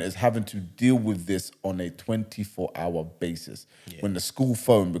consistent parent is having to deal with this on a 24-hour basis. Yeah. When the school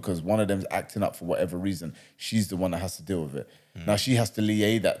phone, because one of them's acting up for whatever reason, she's the one that has to deal with it. Now she has to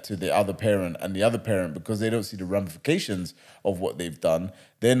liaise that to the other parent, and the other parent, because they don't see the ramifications of what they've done,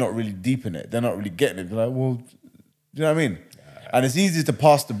 they're not really deep in it. They're not really getting it. They're like, well, do you know what I mean? And it's easy to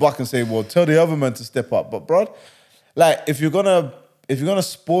pass the buck and say, well, tell the other man to step up. But bro, like if you're gonna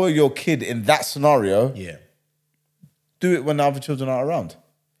spoil your kid in that scenario, Yeah. do it when the other children are around.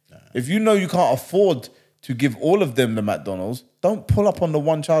 If you know you can't afford to give all of them the McDonald's, don't pull up on the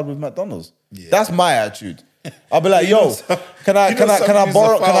one child with McDonald's. Yeah. That's my attitude. I'll be like, yo, can I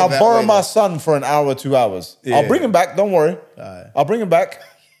borrow my son for an hour, 2 hours? Yeah. I'll bring him back. Don't worry. I'll bring him back.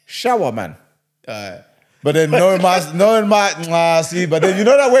 Shower, man. But then knowing my, but then you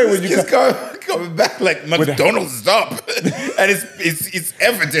know that way when you coming back like McDonald's is up, and it's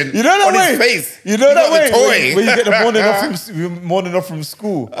evident. You know that on way. His face. You know that way toy. when you get the morning off from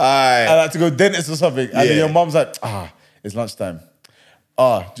school. I like to go dentist or something, and then your mom's like, it's lunchtime.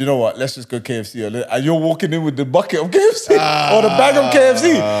 Do you know what? Let's just go KFC. And you're walking in with the bucket of KFC or the bag of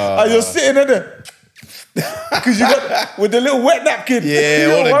KFC, and you're sitting in there. Because you got with the little wet napkin. Yeah,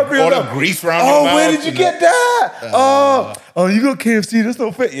 all the grease around your mouth. Oh, where did you get that? You got KFC. That's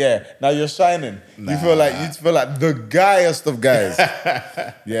not fit. Yeah, now you're shining. You feel like the guyest of guys.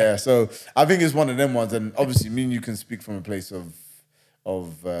 Yeah, so I think it's one of them ones, and obviously, me and you can speak from a place of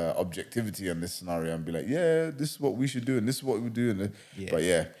objectivity on this scenario and be like, yeah, this is what we should do, and this is what we do, but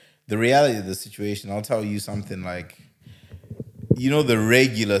yeah, the reality of the situation. I'll tell you something like, the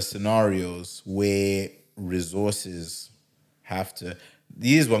regular scenarios where resources have to.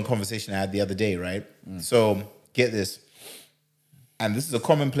 Here's one conversation I had the other day, right? So get this, and this is a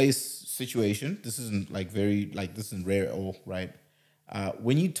commonplace situation. This isn't this isn't rare at all, right?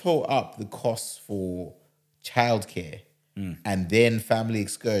 When you total up the costs for childcare and then family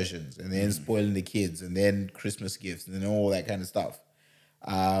excursions and then spoiling the kids and then Christmas gifts and then all that kind of stuff,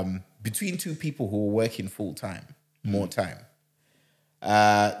 between two people who are working full time, more time.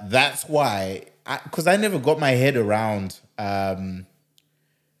 That's why, because I never got my head around the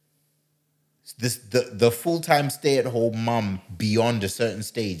full-time stay-at-home mum beyond a certain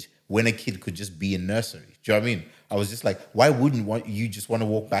stage when a kid could just be in nursery. Do you know what I mean? I was just like, why wouldn't you just want to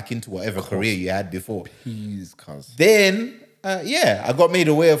walk back into whatever career you had before? Please, cuz. Then, I got made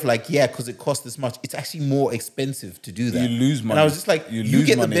aware of because it costs this much. It's actually more expensive to do that. You lose money. And I was just like, you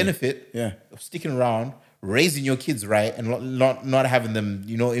get money. the benefit of sticking around, raising your kids right, and not having them,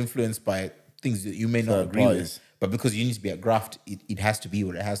 influenced by things that you may not agree with. But because you need to be at graft, it has to be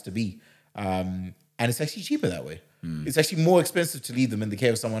what it has to be. And it's actually cheaper that way. It's actually more expensive to leave them in the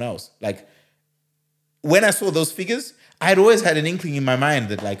care of someone else. Like, when I saw those figures, I had always had an inkling in my mind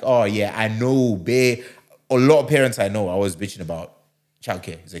that I know a lot of parents I know are always bitching about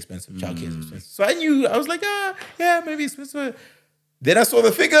childcare is expensive, childcare is expensive. So I was like, maybe it's expensive. Then I saw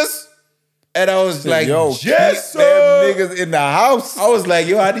the figures, and I was like, yo, yes, keep them niggas in the house. I was like,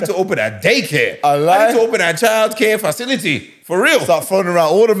 I need to open a daycare. I need to open a childcare facility. For real. Start throwing around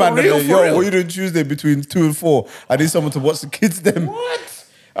all the man. real. What are you doing Tuesday between 2 and 4? I need someone to watch the kids then. What?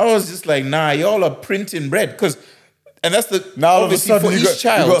 I was just like, nah, y'all are printing bread. And that's the, now all of a sudden you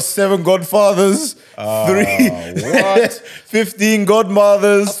got 7 godfathers, 15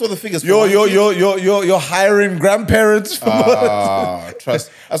 godmothers. I saw the figures. You're hiring grandparents.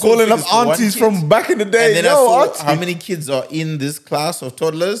 Trust. Calling up aunties from back in the day. And then I saw how many kids are in this class of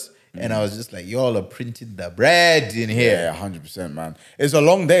toddlers. And I was just like, y'all are printing the bread in here. Yeah, 100%, man. It's a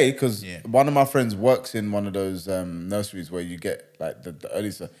long day because one of my friends works in one of those nurseries where you get like the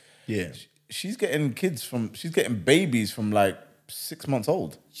early stuff. Yeah. She's getting babies from like 6 months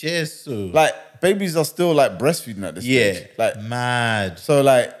old. Yes. Like babies are still like breastfeeding at this stage. Like mad. So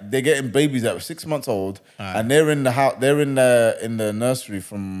like they're getting babies that were 6 months old and they're in the house, they're in the nursery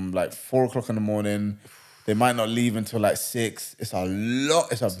from like 4 o'clock in the morning. They might not leave until like 6. It's a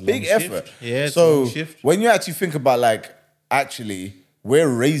lot. It's a big effort. Yeah. It's so a long shift. when you actually think about like actually we're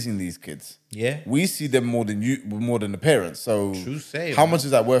raising these kids. Yeah. We see them more than the parents. So True say, how man. much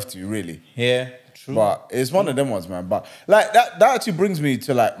is that worth to you, really? Yeah, true. But it's one of them ones, man. But like that actually brings me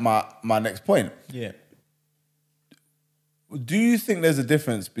to like my next point. yeah. Do you think there's a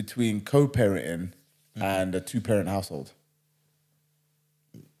difference between co-parenting and a two-parent household?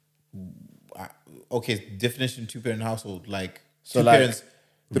 Okay, definition two-parent household, like So, two like, parents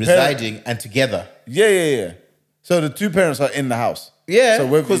the residing and together. Yeah. So the two parents are in the house. Yeah, So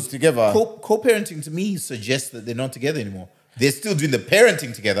we're because together. Co-parenting to me suggests that they're not together anymore. They're still doing the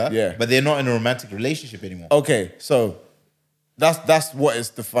parenting together, Yeah. but they're not in a romantic relationship anymore. Okay, so that's what is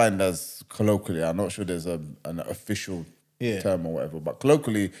defined as colloquially. I'm not sure there's an official term or whatever, but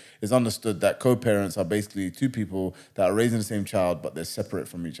colloquially it's understood that co-parents are basically two people that are raising the same child, but they're separate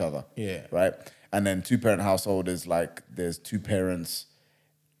from each other. Yeah. Right? And then two-parent household is like there's two parents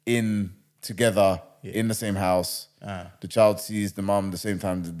in together in the same house. The child sees the mom the same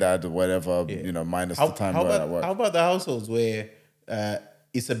time the dad or whatever, minus the time where at work. How about the households where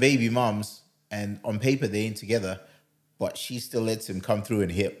it's a baby mom's and on paper they ain't together, but she still lets him come through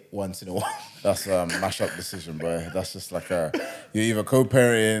and hit once in a while? That's a mash-up decision, bro. That's just like you're either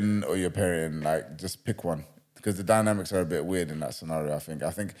co-parenting or you're parenting. Like, just pick one. Because the dynamics are a bit weird in that scenario, I think.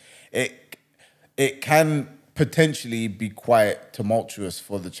 I think it can potentially be quite tumultuous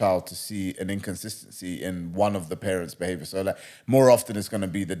for the child to see an inconsistency in one of the parents' behavior. So, like, more often it's going to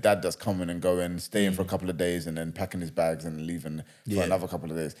be the dad that's coming and going, staying for a couple of days and then packing his bags and leaving for another couple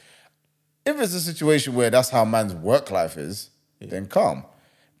of days. If it's a situation where that's how man's work life is, then calm.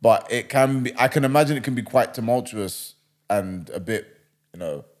 But it can be, I can imagine it can be quite tumultuous and a bit,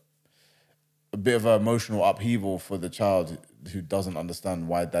 a bit of an emotional upheaval for the child who doesn't understand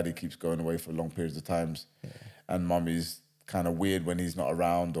why daddy keeps going away for long periods of times and mummy's kind of weird when he's not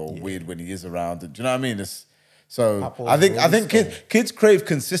around or weird when he is around. Do you know what I mean? I think kids crave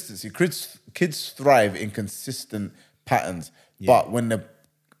consistency. Kids thrive in consistent patterns. But when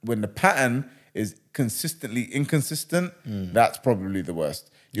the pattern is consistently inconsistent, that's probably the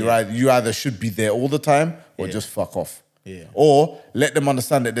worst. You either should be there all the time or just fuck off. Yeah. Or let them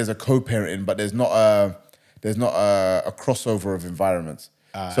understand that there's a co-parenting, but there's not a crossover of environments.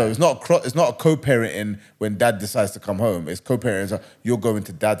 So it's not a co-parenting when dad decides to come home. It's co-parenting. So you're going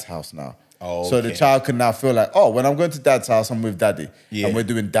to dad's house now. Oh, So the okay. child can now feel like, when I'm going to dad's house, I'm with daddy. Yeah. And we're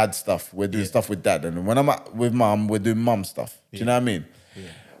doing dad stuff. We're doing stuff with dad. And when I'm with mum, we're doing mum stuff. Do you know what I mean?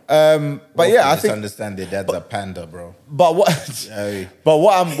 I think. understand their dad's a panda, bro. But what? Aye. But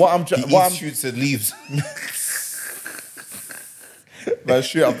what I'm He shoots and leaves. Man,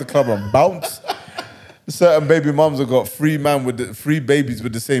 shoot up the club and bounce. Certain baby mums have got three babies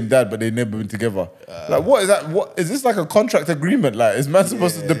with the same dad, but they've never been together. Like, what is that? What is this, like a contract agreement? Like, is man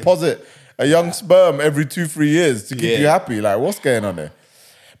supposed to deposit a young sperm every 2-3 years to keep you happy? Like, what's going on there?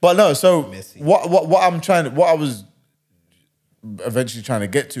 But no, so Messy. what I was eventually trying to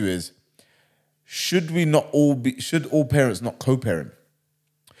get to is, should all parents not co-parent?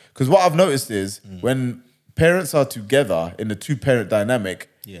 Because what I've noticed is when parents are together in the two-parent dynamic,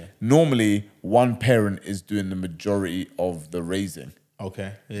 normally one parent is doing the majority of the raising.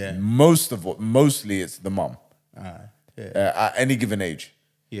 Okay. Yeah. Mostly it's the mum at any given age.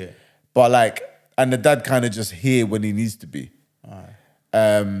 Yeah. But and the dad kind of just here when he needs to be.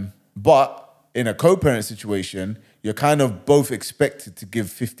 But in a co-parent situation, you're kind of both expected to give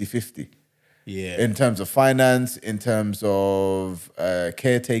 50-50. Yeah. In terms of finance, in terms of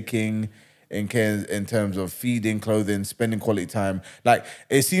caretaking, in terms of feeding, clothing, spending quality time. Like,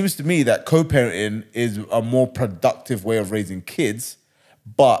 it seems to me that co-parenting is a more productive way of raising kids,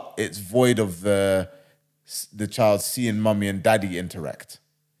 but it's void of the child seeing mummy and daddy interact.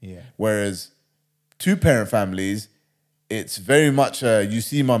 Yeah. Whereas two-parent families, it's very much you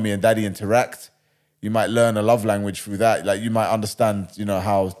see mummy and daddy interact. You might learn a love language through that. Like, you might understand,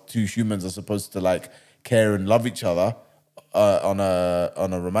 how two humans are supposed to care and love each other on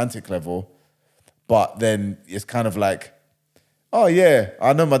a romantic level. But then it's kind of like, oh yeah,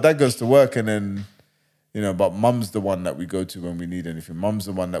 I know my dad goes to work and then, but mum's the one that we go to when we need anything. Mum's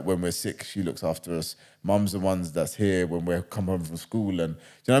the one that when we're sick, she looks after us. Mum's the ones that's here when we come home from school. And do you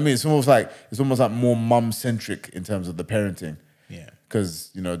know what I mean? It's almost like more mum-centric in terms of the parenting. Yeah.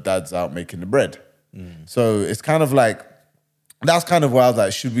 Because, dad's out making the bread. So it's kind of like, that's kind of where I was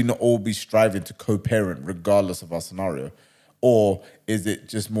like, should we not all be striving to co-parent regardless of our scenario? Or is it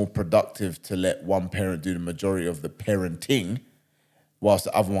just more productive to let one parent do the majority of the parenting whilst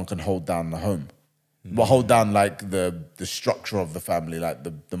the other one can hold down the home? But hold down the structure of the family, like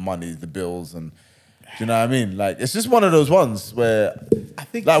the money, the bills, and do you know what I mean? Like, it's just one of those ones where I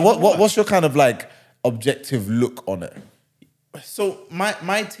think what's your kind of objective look on it? So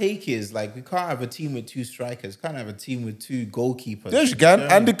my take is like we can't have a team with 2 strikers. Can't have a team with 2 goalkeepers. Yes, you can.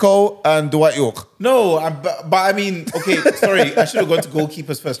 Andy Cole and Dwight York. No, but I mean, okay, sorry, I should have gone to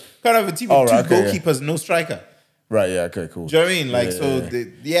goalkeepers first. Can't have a team with Oh, right, 2 okay, goalkeepers, no striker. Right, yeah, okay, cool. Do you know what I mean?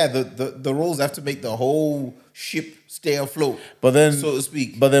 Like, Yeah, the roles have to make the whole ship stay afloat. But then, so to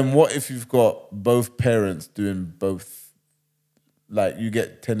speak. But then, what if you've got both parents doing both? Like, you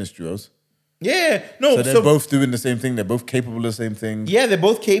get tennis duos. Yeah, no. So they're both doing the same thing. They're both capable of the same thing. Yeah, they're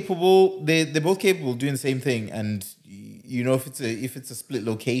both capable. They're both capable of doing the same thing. And you know, if it's a split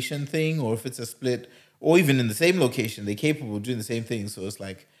location thing, or if it's a split, or even in the same location, they're capable of doing the same thing. So it's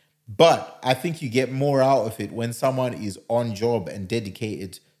like, but I think you get more out of it when someone is on job and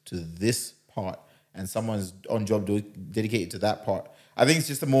dedicated to this part, and someone's on job dedicated to that part. I think it's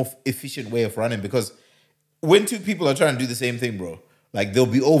just a more efficient way of running, because when 2 people are trying to do the same thing, bro, like there'll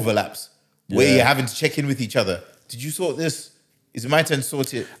be overlaps where you're having to check in with each other. Did you sort this? Is it my turn to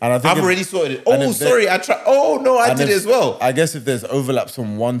sort it? And I think I've already sorted it. Oh, sorry, I tried. Oh no, I did it as well. I guess if there's overlaps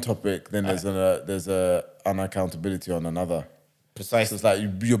on one topic, then there's a unaccountability on another. Precisely. So it's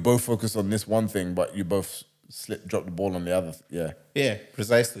like you're both focused on this one thing, but you both drop the ball on the other. Yeah. Yeah,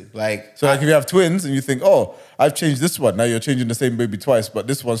 precisely. Like, So like if you have twins and you think, oh, I've changed this one. Now you're changing the same baby twice, but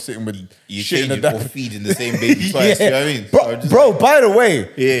this one's sitting with you shit in the changing or feeding the same baby twice. You know what I mean? Bro, Or just bro, by the way,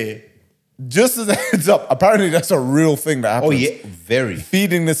 yeah. just as a heads up, apparently that's a real thing that happens. Oh yeah, very.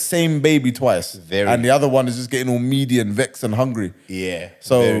 Feeding the same baby twice. Very. And the other one is just getting all meaty and vexed and hungry. Yeah.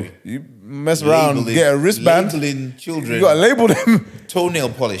 So very. you mess around, Labeling- get a wristband. labeling children. You gotta label them. Toenail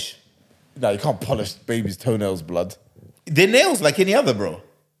polish. No, you can't polish baby's toenails, blood. They're nails like any other, bro.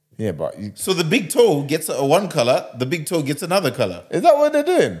 Yeah, but you, So the big toe gets one color, the big toe gets another color. is that what they're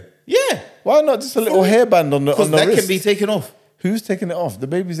doing? Yeah. Why not just a little hairband on the Because that wrist? can be taken off. Who's taking it off? The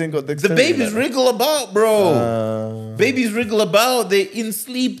babies ain't got The dexterity. babies like that. wriggle about, bro. Babies wriggle about. They in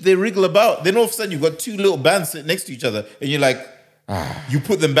sleep, they wriggle about. Then all of a sudden you've got 2 little bands sitting next to each other, and you're like, you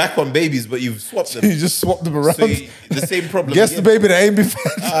put them back on babies, but you've swapped them. You just swap them around. So the same problem. Guess the again. baby that ain't been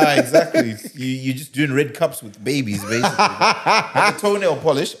fed. Exactly. You're just doing red cups with babies, basically. And the toenail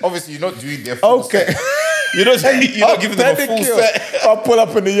polish, obviously you're not doing their full Okay. set. You're not giving them a full Pedicure. set. I'll pull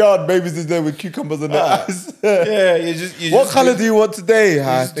up in the yard, babies is there with cucumbers on their eyes. Yeah, you're just What colour do you want today?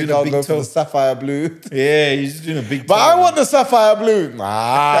 I just think doing a I'll big go for toe. the sapphire blue. Yeah, you're just doing a big But I toe. want the sapphire blue.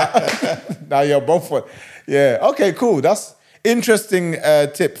 Nah. Now you're both one. Yeah. Okay, cool. That's interesting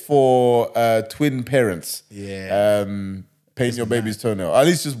tip for twin parents. Yeah. Paint your baby's toenail. At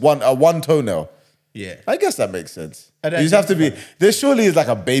least just one toenail. Yeah. I guess that makes sense. I You don't just have to think be. There surely is like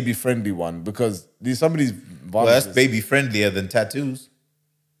a baby friendly one because some of these. Well, that's varnishes- baby friendlier than tattoos.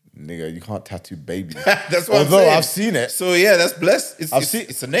 Nigga, you can't tattoo babies. That's what Although I'm saying. I've seen it. So yeah, that's blessed. I've seen.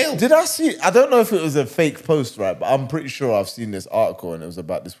 It's a nail. Did I see? I don't know if it was a fake post, right? But I'm pretty sure I've seen this article, and it was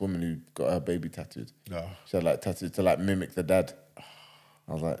about this woman who got her baby tattooed. Oh. She had like tattooed to like mimic the dad.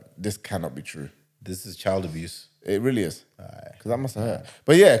 I was like, this cannot be true. This is child abuse. It really is. Because that must have hurt.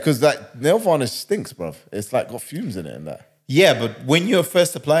 But yeah, because that nail varnish stinks, bruv. It's like got fumes in it and that. Yeah, but when you're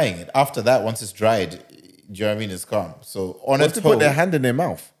first applying it, after that, once it's dried, do you know what I mean? It's calm. So on What a if they toe, put their hand in their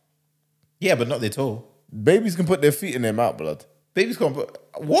mouth? yeah, but not their toe. Babies can put their feet in their mouth, blood. Babies can't put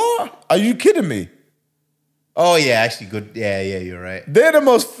what? Are you kidding me? Oh yeah, actually good. Yeah, you're right. They're the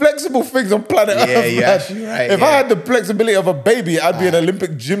most flexible things on planet Yeah, Earth. you're man. actually right, If yeah. I had the flexibility of a baby, I'd be an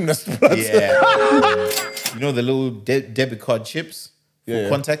Olympic gymnast. blood. Yeah. You know the little debit card chips for Yeah.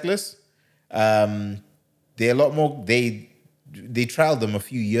 contactless? They're a lot more. They trialed them a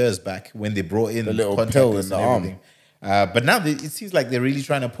few years back when they brought in The little contactless pill in and the arm. everything. But now it seems like they're really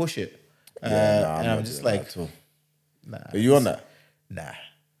trying to push it. Nah, And I'm not just doing like, that at all. nah. Are you on that? Nah.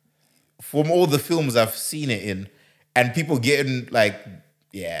 From all the films I've seen it in, and people getting like,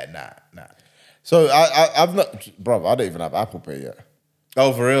 yeah, nah. So I've not, bro. I don't even have Apple Pay yet.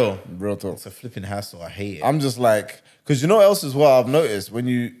 Oh, for real? Real talk. It's a flipping hassle. I hate it. I'm just like, because you know what else as well I've noticed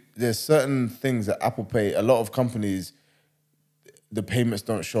there's certain things that Apple Pay, a lot of companies, the payments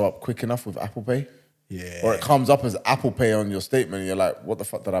don't show up quick enough with Apple Pay. Yeah. Or it comes up as Apple Pay on your statement and you're like, what the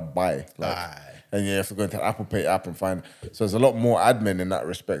fuck did I buy? Like, Aye. and you have to go into the Apple Pay app and find. So there's a lot more admin in that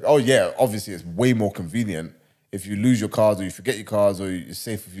respect. Oh yeah, obviously it's way more convenient. If you lose your cards or you forget your cards or it's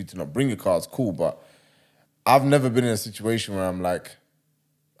safe for you to not bring your cards, cool. But I've never been in a situation where I'm like,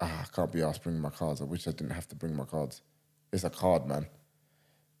 I can't be asked bringing my cards. I wish I didn't have to bring my cards. It's a card, man.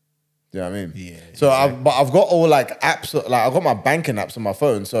 Do you know what I mean? Yeah, So I've got all like apps, like I've got my banking apps on my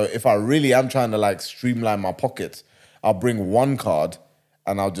phone. So if I really am trying to like streamline my pockets, I'll bring one card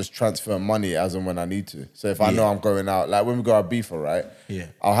and I'll just transfer money as and when I need to. So if I know I'm going out, like when we go to Ibiza, right? Yeah.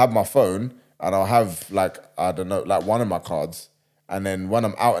 I'll have my phone and I'll have like, I don't know, like one of my cards. And then when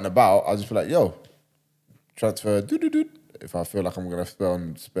I'm out and about, I'll just be like, yo, transfer, do. If I feel like I'm going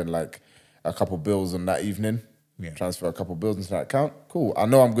to spend like a couple bills on that evening, transfer a couple bills into that account, cool. I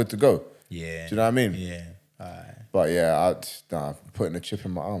know I'm good to go. Yeah. Do you know what I mean? Yeah. But yeah, putting a chip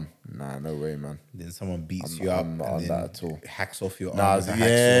in my arm. Nah, no way, man. Then someone beats you up I'm not and on then that at all. hacks off your Nah, arm. with a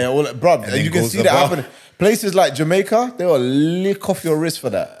yeah, hacksaw. bruv, And then you can goes see that above. happen. Places like Jamaica, they will lick off your wrist for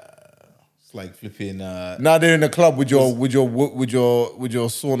that. It's like flipping. Now they're in the club with your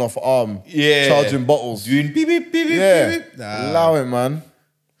sawn off arm, Yeah. charging bottles. Doing beep beep beep beep Yeah, beep. Nah. allow it, man.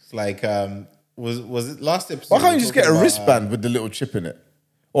 It's like was it last episode? Why can't we you just were get a talking about, wristband with the little chip in it,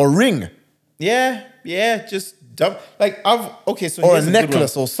 or a ring, Yeah, just dump. Like so or a here's good one.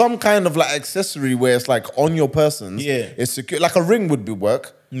 necklace, or some kind of like accessory where it's like on your person. Yeah. It's secure. Like a ring would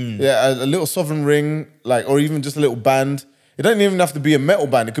work. Yeah, a little sovereign ring, like, or even just a little band. It doesn't even have to be a metal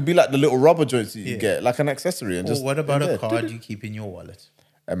band. It could be like the little rubber joints that you get, like an accessory. And Or just what about yeah, a card you keep in your wallet?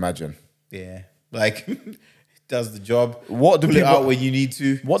 Imagine. Yeah, like it does the job. What do Pull it people- out when you need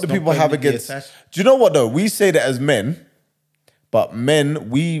to? What do It's not people have permanently against? attached. Do you know what though? We say that as men, but men,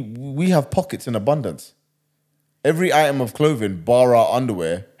 we have pockets in abundance. Every item of clothing, bar our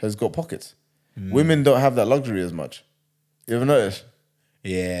underwear, has got pockets. Women don't have that luxury as much. You ever notice?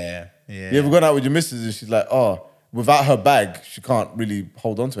 Yeah. You ever gone out with your missus and she's like, oh, without her bag, she can't really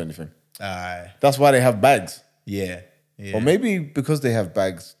hold on to anything. Aye. That's why they have bags. Yeah. Or maybe because they have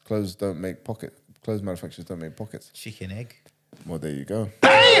bags, clothes manufacturers don't make pockets. Chicken egg. Well, there you go.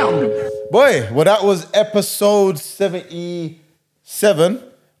 Damn! Boy, well, that was episode 77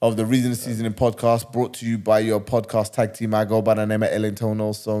 of the Reason and Seasoning podcast, brought to you by your podcast tag team. I go by the name of Ellen Tone,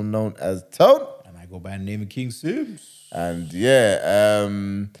 also known as Tone. And I go by the name of King Sims. And yeah,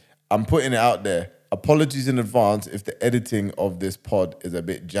 I'm putting it out there. Apologies in advance if the editing of this pod is a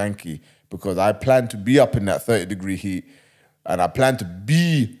bit janky, because I plan to be up in that 30-degree heat, and I plan to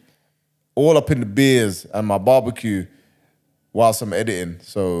be all up in the beers and my barbecue whilst I'm editing.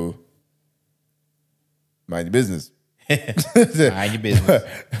 So mind your business. Mind your business.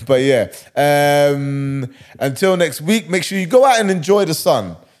 But yeah, until next week, make sure you go out and enjoy the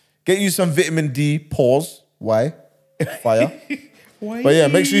sun. Get you some vitamin D. Pause. Why? Fire. But yeah,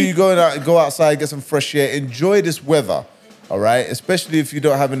 make sure you go outside, get some fresh air, enjoy this weather. All right, especially if you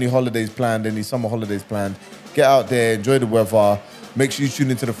don't have any holidays planned, any summer holidays planned. Get out there, enjoy the weather. Make sure you tune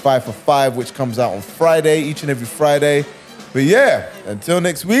into the 5 for 5, which comes out on Friday, each and every Friday. But yeah, until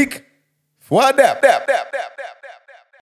next week, what up?